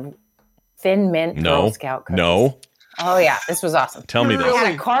because of Thin Mint Girl Scout cookies? No. Oh yeah, this was awesome. Tell me this. I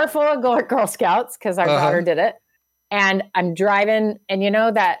had a car full of Girl Scouts because our daughter did it, and I'm driving, and you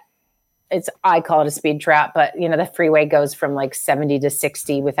know that I call it a speed trap, but you know the freeway goes from like 70 to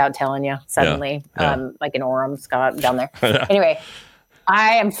 60 without telling you suddenly, like in Orem, Scott down there. Anyway,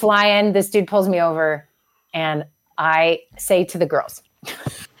 I am flying. This dude pulls me over, and I say to the girls,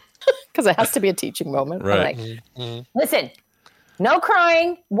 because it has to be a teaching moment. Right. I'm like, listen. No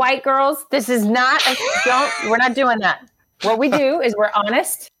crying, white girls. This is not, we're not doing that. What we do is we're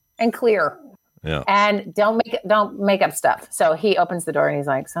honest and clear. Yeah. And don't make up stuff. So he opens the door and he's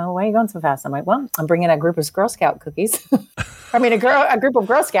like, so why are you going so fast? I'm like, well, I'm bringing a group of Girl Scout cookies. I mean, a group of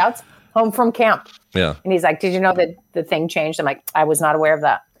Girl Scouts home from camp. Yeah. And he's like, did you know that the thing changed? I'm like, I was not aware of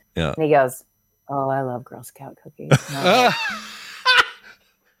that. Yeah. And he goes, oh, I love Girl Scout cookies.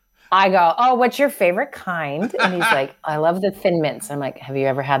 I go, oh, what's your favorite kind? And he's like, I love the Thin Mints. I'm like, have you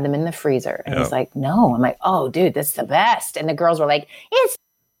ever had them in the freezer? And he's like, no. I'm like, oh, dude, that's the best. And the girls were like, it's.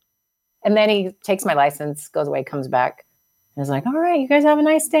 And then he takes my license, goes away, comes back. And he's like, all right, you guys have a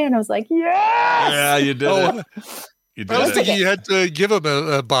nice day. And I was like, yes. Yeah, you did it. You did I was thinking you had to give him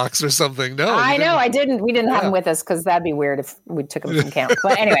a box or something. No, I know. I didn't. We didn't have him with us because that'd be weird if we took him from camp.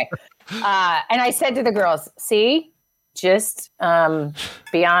 But anyway, and I said to the girls, see, just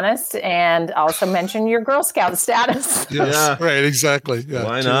be honest and also mention your Girl Scout status. Yes, right, exactly. Yeah,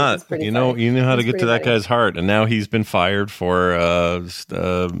 why not? You know how to get to that guy's heart, and now he's been fired for I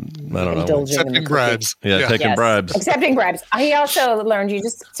don't know, accepting bribes. Yeah, taking bribes. Accepting bribes. He also learned you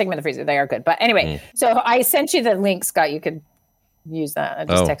just stick them in the freezer. They are good. But anyway, so I sent you the link, Scott. You could use that. I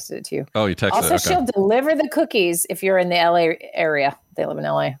just texted it to you. Oh, you texted also, it. Okay. She'll deliver the cookies if you're in the LA area. They live in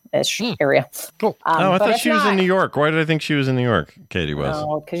LA-ish area. Cool. I thought she was in New York. Why did I think she was in New York? Katie was.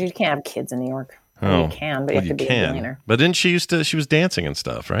 No, because you can't have kids in New York. You can, but you have to be a billionaire. But didn't she she was dancing and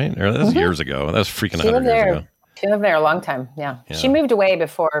stuff, right? Or that was years ago. That was freaking 100 years ago. She lived there a long time. Yeah. She moved away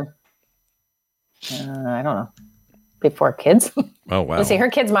before, I don't know, before kids. Oh, wow. Let's see, her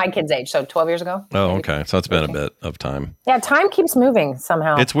kid's my kid's age, so 12 years ago. Oh, okay. So it's been a bit of time. Yeah, time keeps moving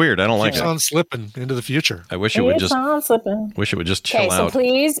somehow. It's weird. I don't like it. Keeps on slipping into the future. I wish it would just on slipping. Wish it would just chill So out.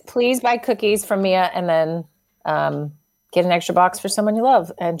 please buy cookies from Mia and then get an extra box for someone you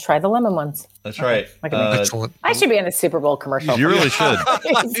love and try the lemon ones. That's right. Excellent. I should be in the Super Bowl commercial. You really should.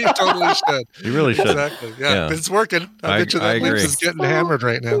 You totally should. You really should. Exactly. Yeah. It's working. I bet you that agree. link is getting hammered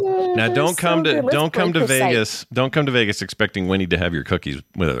right now. Now don't come to Vegas. Don't come to Vegas expecting Winnie to have your cookies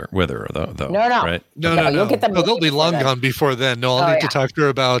with her though. No. Right? No. You'll get them. No, they'll be long gone before then. No, I'll need to talk to her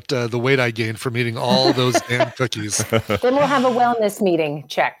about the weight I gained from eating all those damn cookies. Then we'll have a wellness meeting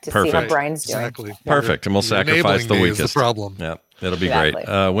check to see how Brian's doing. Exactly. Perfect. And we'll sacrifice the weakest. Is the problem. Yeah. It'll be great.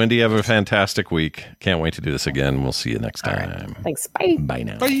 Wendy, have a fantastic week. Can't wait to do this again. We'll see you next time. Right. Thanks. Bye. Bye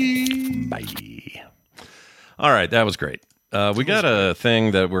now. Bye. Bye. All right. That was great. We got a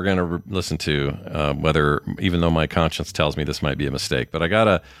thing that we're going to listen to, whether, even though my conscience tells me this might be a mistake, but I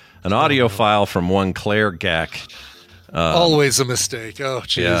got an audio file from one Claire Gack. Always a mistake. Oh,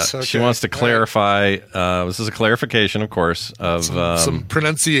 jeez. Yeah, Okay. she wants to clarify. This is a clarification, of course, of some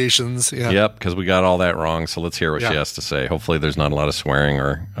pronunciations. Yeah. Yep, because we got all that wrong. So let's hear what she has to say. Hopefully, there's not a lot of swearing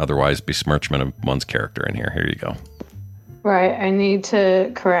or otherwise besmirchment of one's character in here. Here you go. Right, I need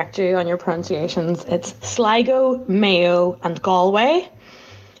to correct you on your pronunciations. It's Sligo, Mayo, and Galway,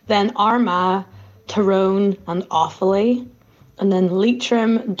 then Armagh, Tyrone, and Offaly, and then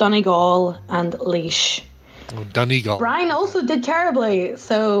Leitrim, Donegal, and Laois. Oh, Donegal. Brian also did terribly,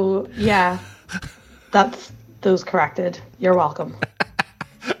 so yeah, that's those corrected. You're welcome.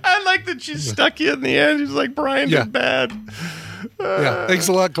 I like that she stuck you in the end. She's like, Brian did bad. Yeah, thanks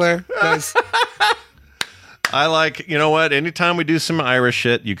a lot, Claire. Guys. I like, you know what? Anytime we do some Irish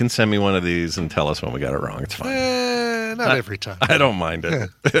shit, you can send me one of these and tell us when we got it wrong. It's fine. Not every time. I don't mind it.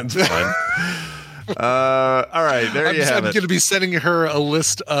 It's fine. All right, there you have I'm it. going to be sending her a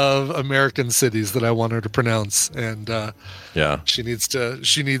list of American cities that I want her to pronounce, and she needs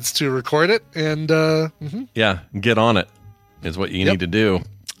to record it. And yeah, get on it is what you need to do.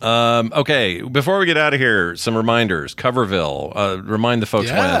 Okay, before we get out of here, some reminders. Coverville, remind the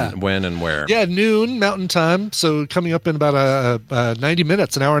folks when and where. Yeah, noon Mountain Time. So coming up in about 90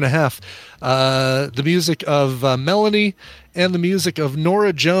 minutes, an hour and a half. The music of Melanie and the music of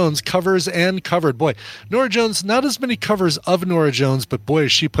Nora Jones, covers and covered. Boy, Nora Jones, not as many covers of Nora Jones, but boy,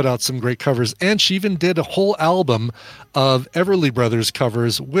 she put out some great covers. And she even did a whole album of Everly Brothers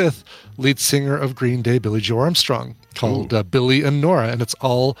covers with lead singer of Green Day, Billie Joe Armstrong, called Billy and Nora. And it's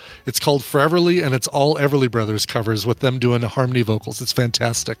called Foreverly, and it's all Everly Brothers covers with them doing harmony vocals. It's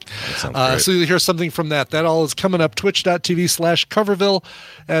fantastic. So you'll hear something from that. That all is coming up, twitch.tv/Coverville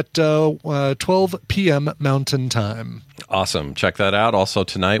at 12 p.m. Mountain Time. Awesome. Check that out. Also,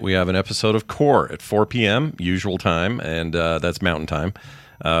 tonight we have an episode of Core at 4 p.m., usual time, and that's Mountain Time.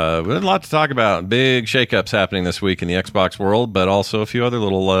 We have a lot to talk about. Big shakeups happening this week in the Xbox world, but also a few other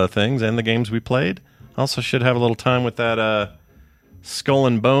little things and the games we played. Also should have a little time with that Skull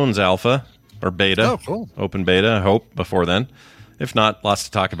and Bones alpha or beta. Oh, cool. Open beta, I hope, before then. If not, lots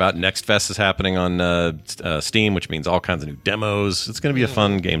to talk about. Next Fest is happening on Steam, which means all kinds of new demos. It's going to be a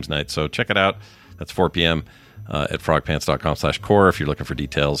fun games night, so check it out. That's 4 p.m. At frogpants.com/core if you're looking for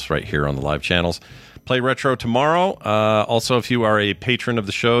details right here on the live channels. Play Retro tomorrow. Also, if you are a patron of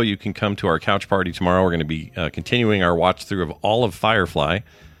the show, you can come to our couch party tomorrow. We're going to be continuing our watch through of all of Firefly.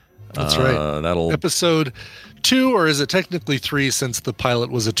 That's right. That'll episode 2, or is it technically 3 since the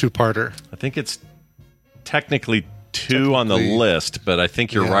pilot was a 2-parter? I think it's technically 2 on the list, but I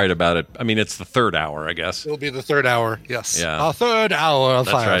think you're right about it. I mean, it's the third hour, I guess. It'll be the third hour, yes. Yeah. Our third hour of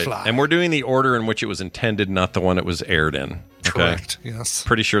Firefly. Right. And we're doing the order in which it was intended, not the one it was aired in. Okay? Correct, yes.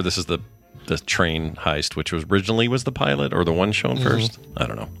 Pretty sure this is the train heist, which was originally was the pilot or the one shown first. I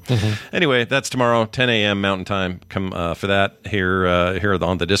don't know. Anyway, that's tomorrow, 10 a.m. Mountain Time. Come for that here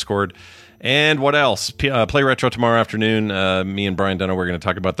on the Discord. And what else? Play Retro tomorrow afternoon. Me and Brian Dunno, we're going to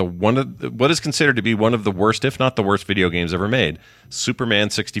talk about what is considered to be one of the worst, if not the worst, video games ever made, Superman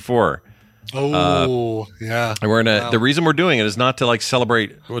 64. Oh, yeah. And we're gonna. The reason we're doing it is not to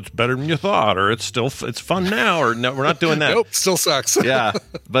celebrate it's better than you thought, or it's fun now, or no, we're not doing that. Nope, still sucks. Yeah,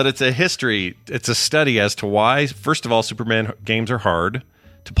 but it's a history. It's a study as to why. First of all, Superman games are hard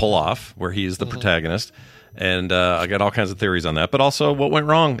to pull off, where he is the protagonist. And I got all kinds of theories on that, but also what went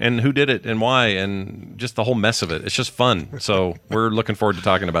wrong and who did it and why and just the whole mess of it. It's just fun. So we're looking forward to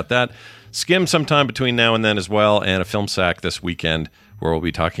talking about that. Skim sometime between now and then as well, and a film sack this weekend where we'll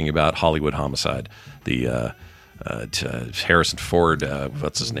be talking about Hollywood Homicide. The Harrison Ford,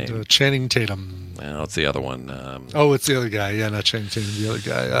 what's his name? Channing Tatum. No, it's the other one. It's the other guy. Yeah, not Channing Tatum, the other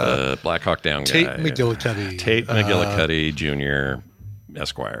guy. Black Hawk Down Tate guy. McGillicuddy. Tate McGillicuddy Jr.,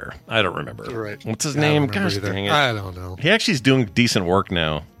 Esquire. I don't remember. Right. What's his name? Gosh dang it. I don't know. He actually is doing decent work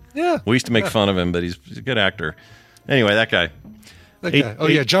now. Yeah. We used to make fun of him, but he's a good actor. Anyway, that guy.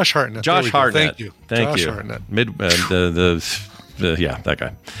 Josh Hartnett. Josh Hartnett. Thank you. Thank you. Hartnett. That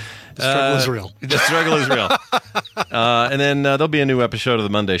guy. The struggle is real. The struggle is real. And then there'll be a new episode of the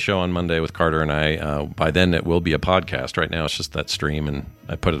Monday Show on Monday with Carter and I. By then, it will be a podcast. Right now, it's just that stream, and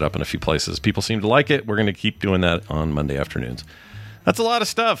I put it up in a few places. People seem to like it. We're going to keep doing that on Monday afternoons. That's a lot of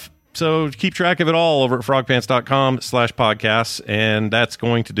stuff. So keep track of it all over at frogpants.com/podcasts, and that's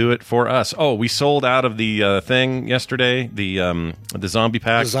going to do it for us. Oh, we sold out of the thing yesterday, the zombie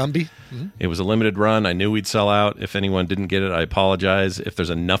pack. The zombie? Mm-hmm. It was a limited run. I knew we'd sell out. If anyone didn't get it, I apologize. If there's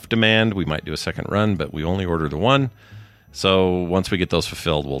enough demand, we might do a second run, but we only ordered the one. So once we get those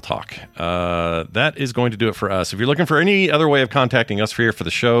fulfilled, we'll talk. That is going to do it for us. If you're looking for any other way of contacting us for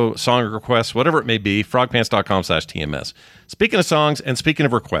the show, song requests, whatever it may be, frogpants.com/TMS. Speaking of songs and speaking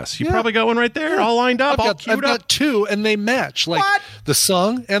of requests, you probably got one right there, all lined up, I've got two, and they match. Like the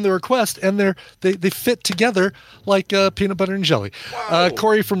song and the request, and they fit together like peanut butter and jelly.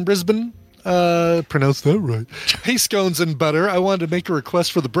 Corey from Brisbane. Pronounce that right. Hey, Scones and Butter. I wanted to make a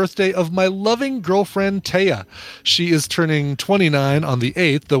request for the birthday of my loving girlfriend, Taya. She is turning 29 on the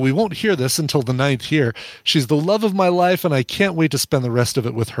 8th, though we won't hear this until the 9th here. She's the love of my life, and I can't wait to spend the rest of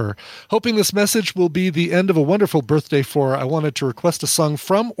it with her. Hoping this message will be the end of a wonderful birthday for her, I wanted to request a song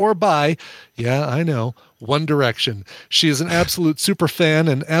from or by, yeah, I know, One Direction. She is an absolute super fan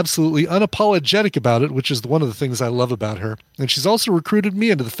and absolutely unapologetic about it, which is one of the things I love about her. And she's also recruited me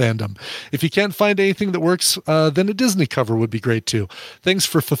into the fandom. If you can't find anything that works, then a Disney cover would be great too. Thanks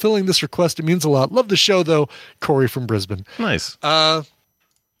for fulfilling this request. It means a lot. Love the show, though. Corey from Brisbane. Nice.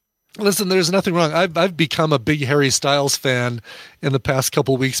 Listen, there's nothing wrong. I've become a big Harry Styles fan in the past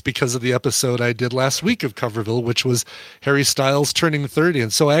couple weeks because of the episode I did last week of Coverville, which was Harry Styles turning 30.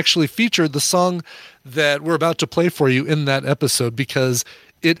 And so I actually featured the song that we're about to play for you in that episode because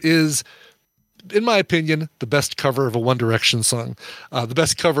it is, in my opinion, the best cover of a One Direction song. The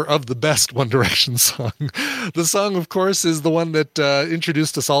best cover of the best One Direction song. The song, of course, is the one that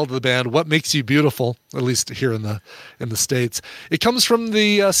introduced us all to the band, What Makes You Beautiful, at least here in the States. It comes from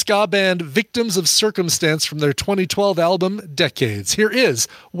the ska band Victims of Circumstance from their 2012 album, Decades. Here is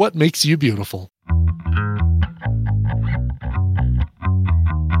What Makes You Beautiful.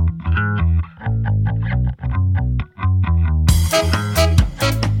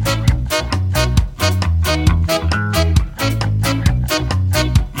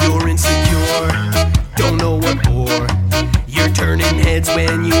 Turning heads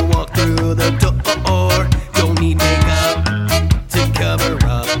when you walk through the door. Don't need makeup to cover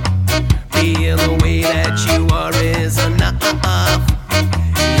up. Being the way that you are is enough.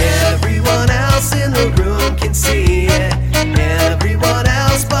 Everyone else in the room can see it. Everyone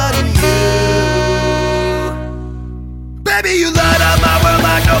else but you. Baby, you light up my world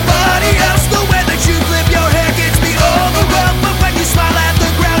like nobody else. The way that you flip your hair gets me overwhelmed. But when you smile at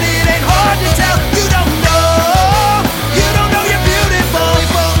the ground, it ain't hard to tell. You don't know.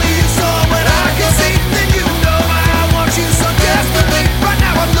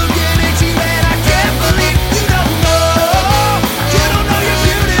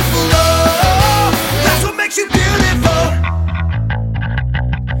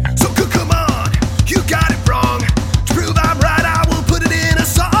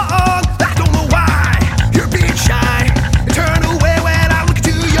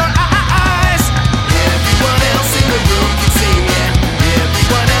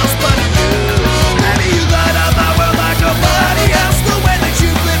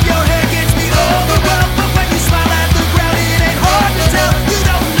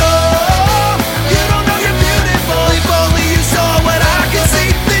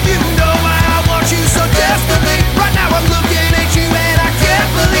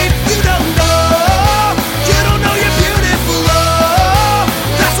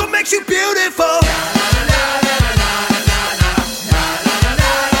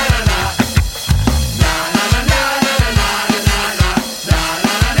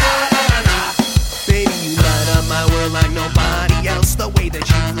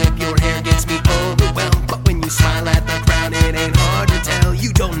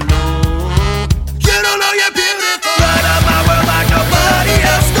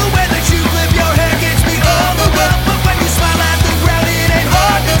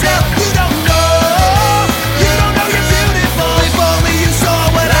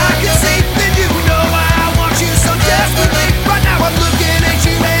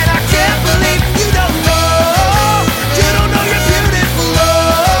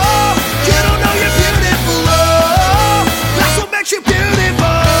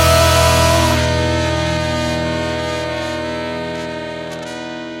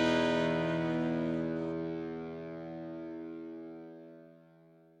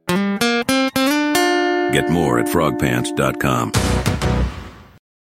 Get more at frogpants.com.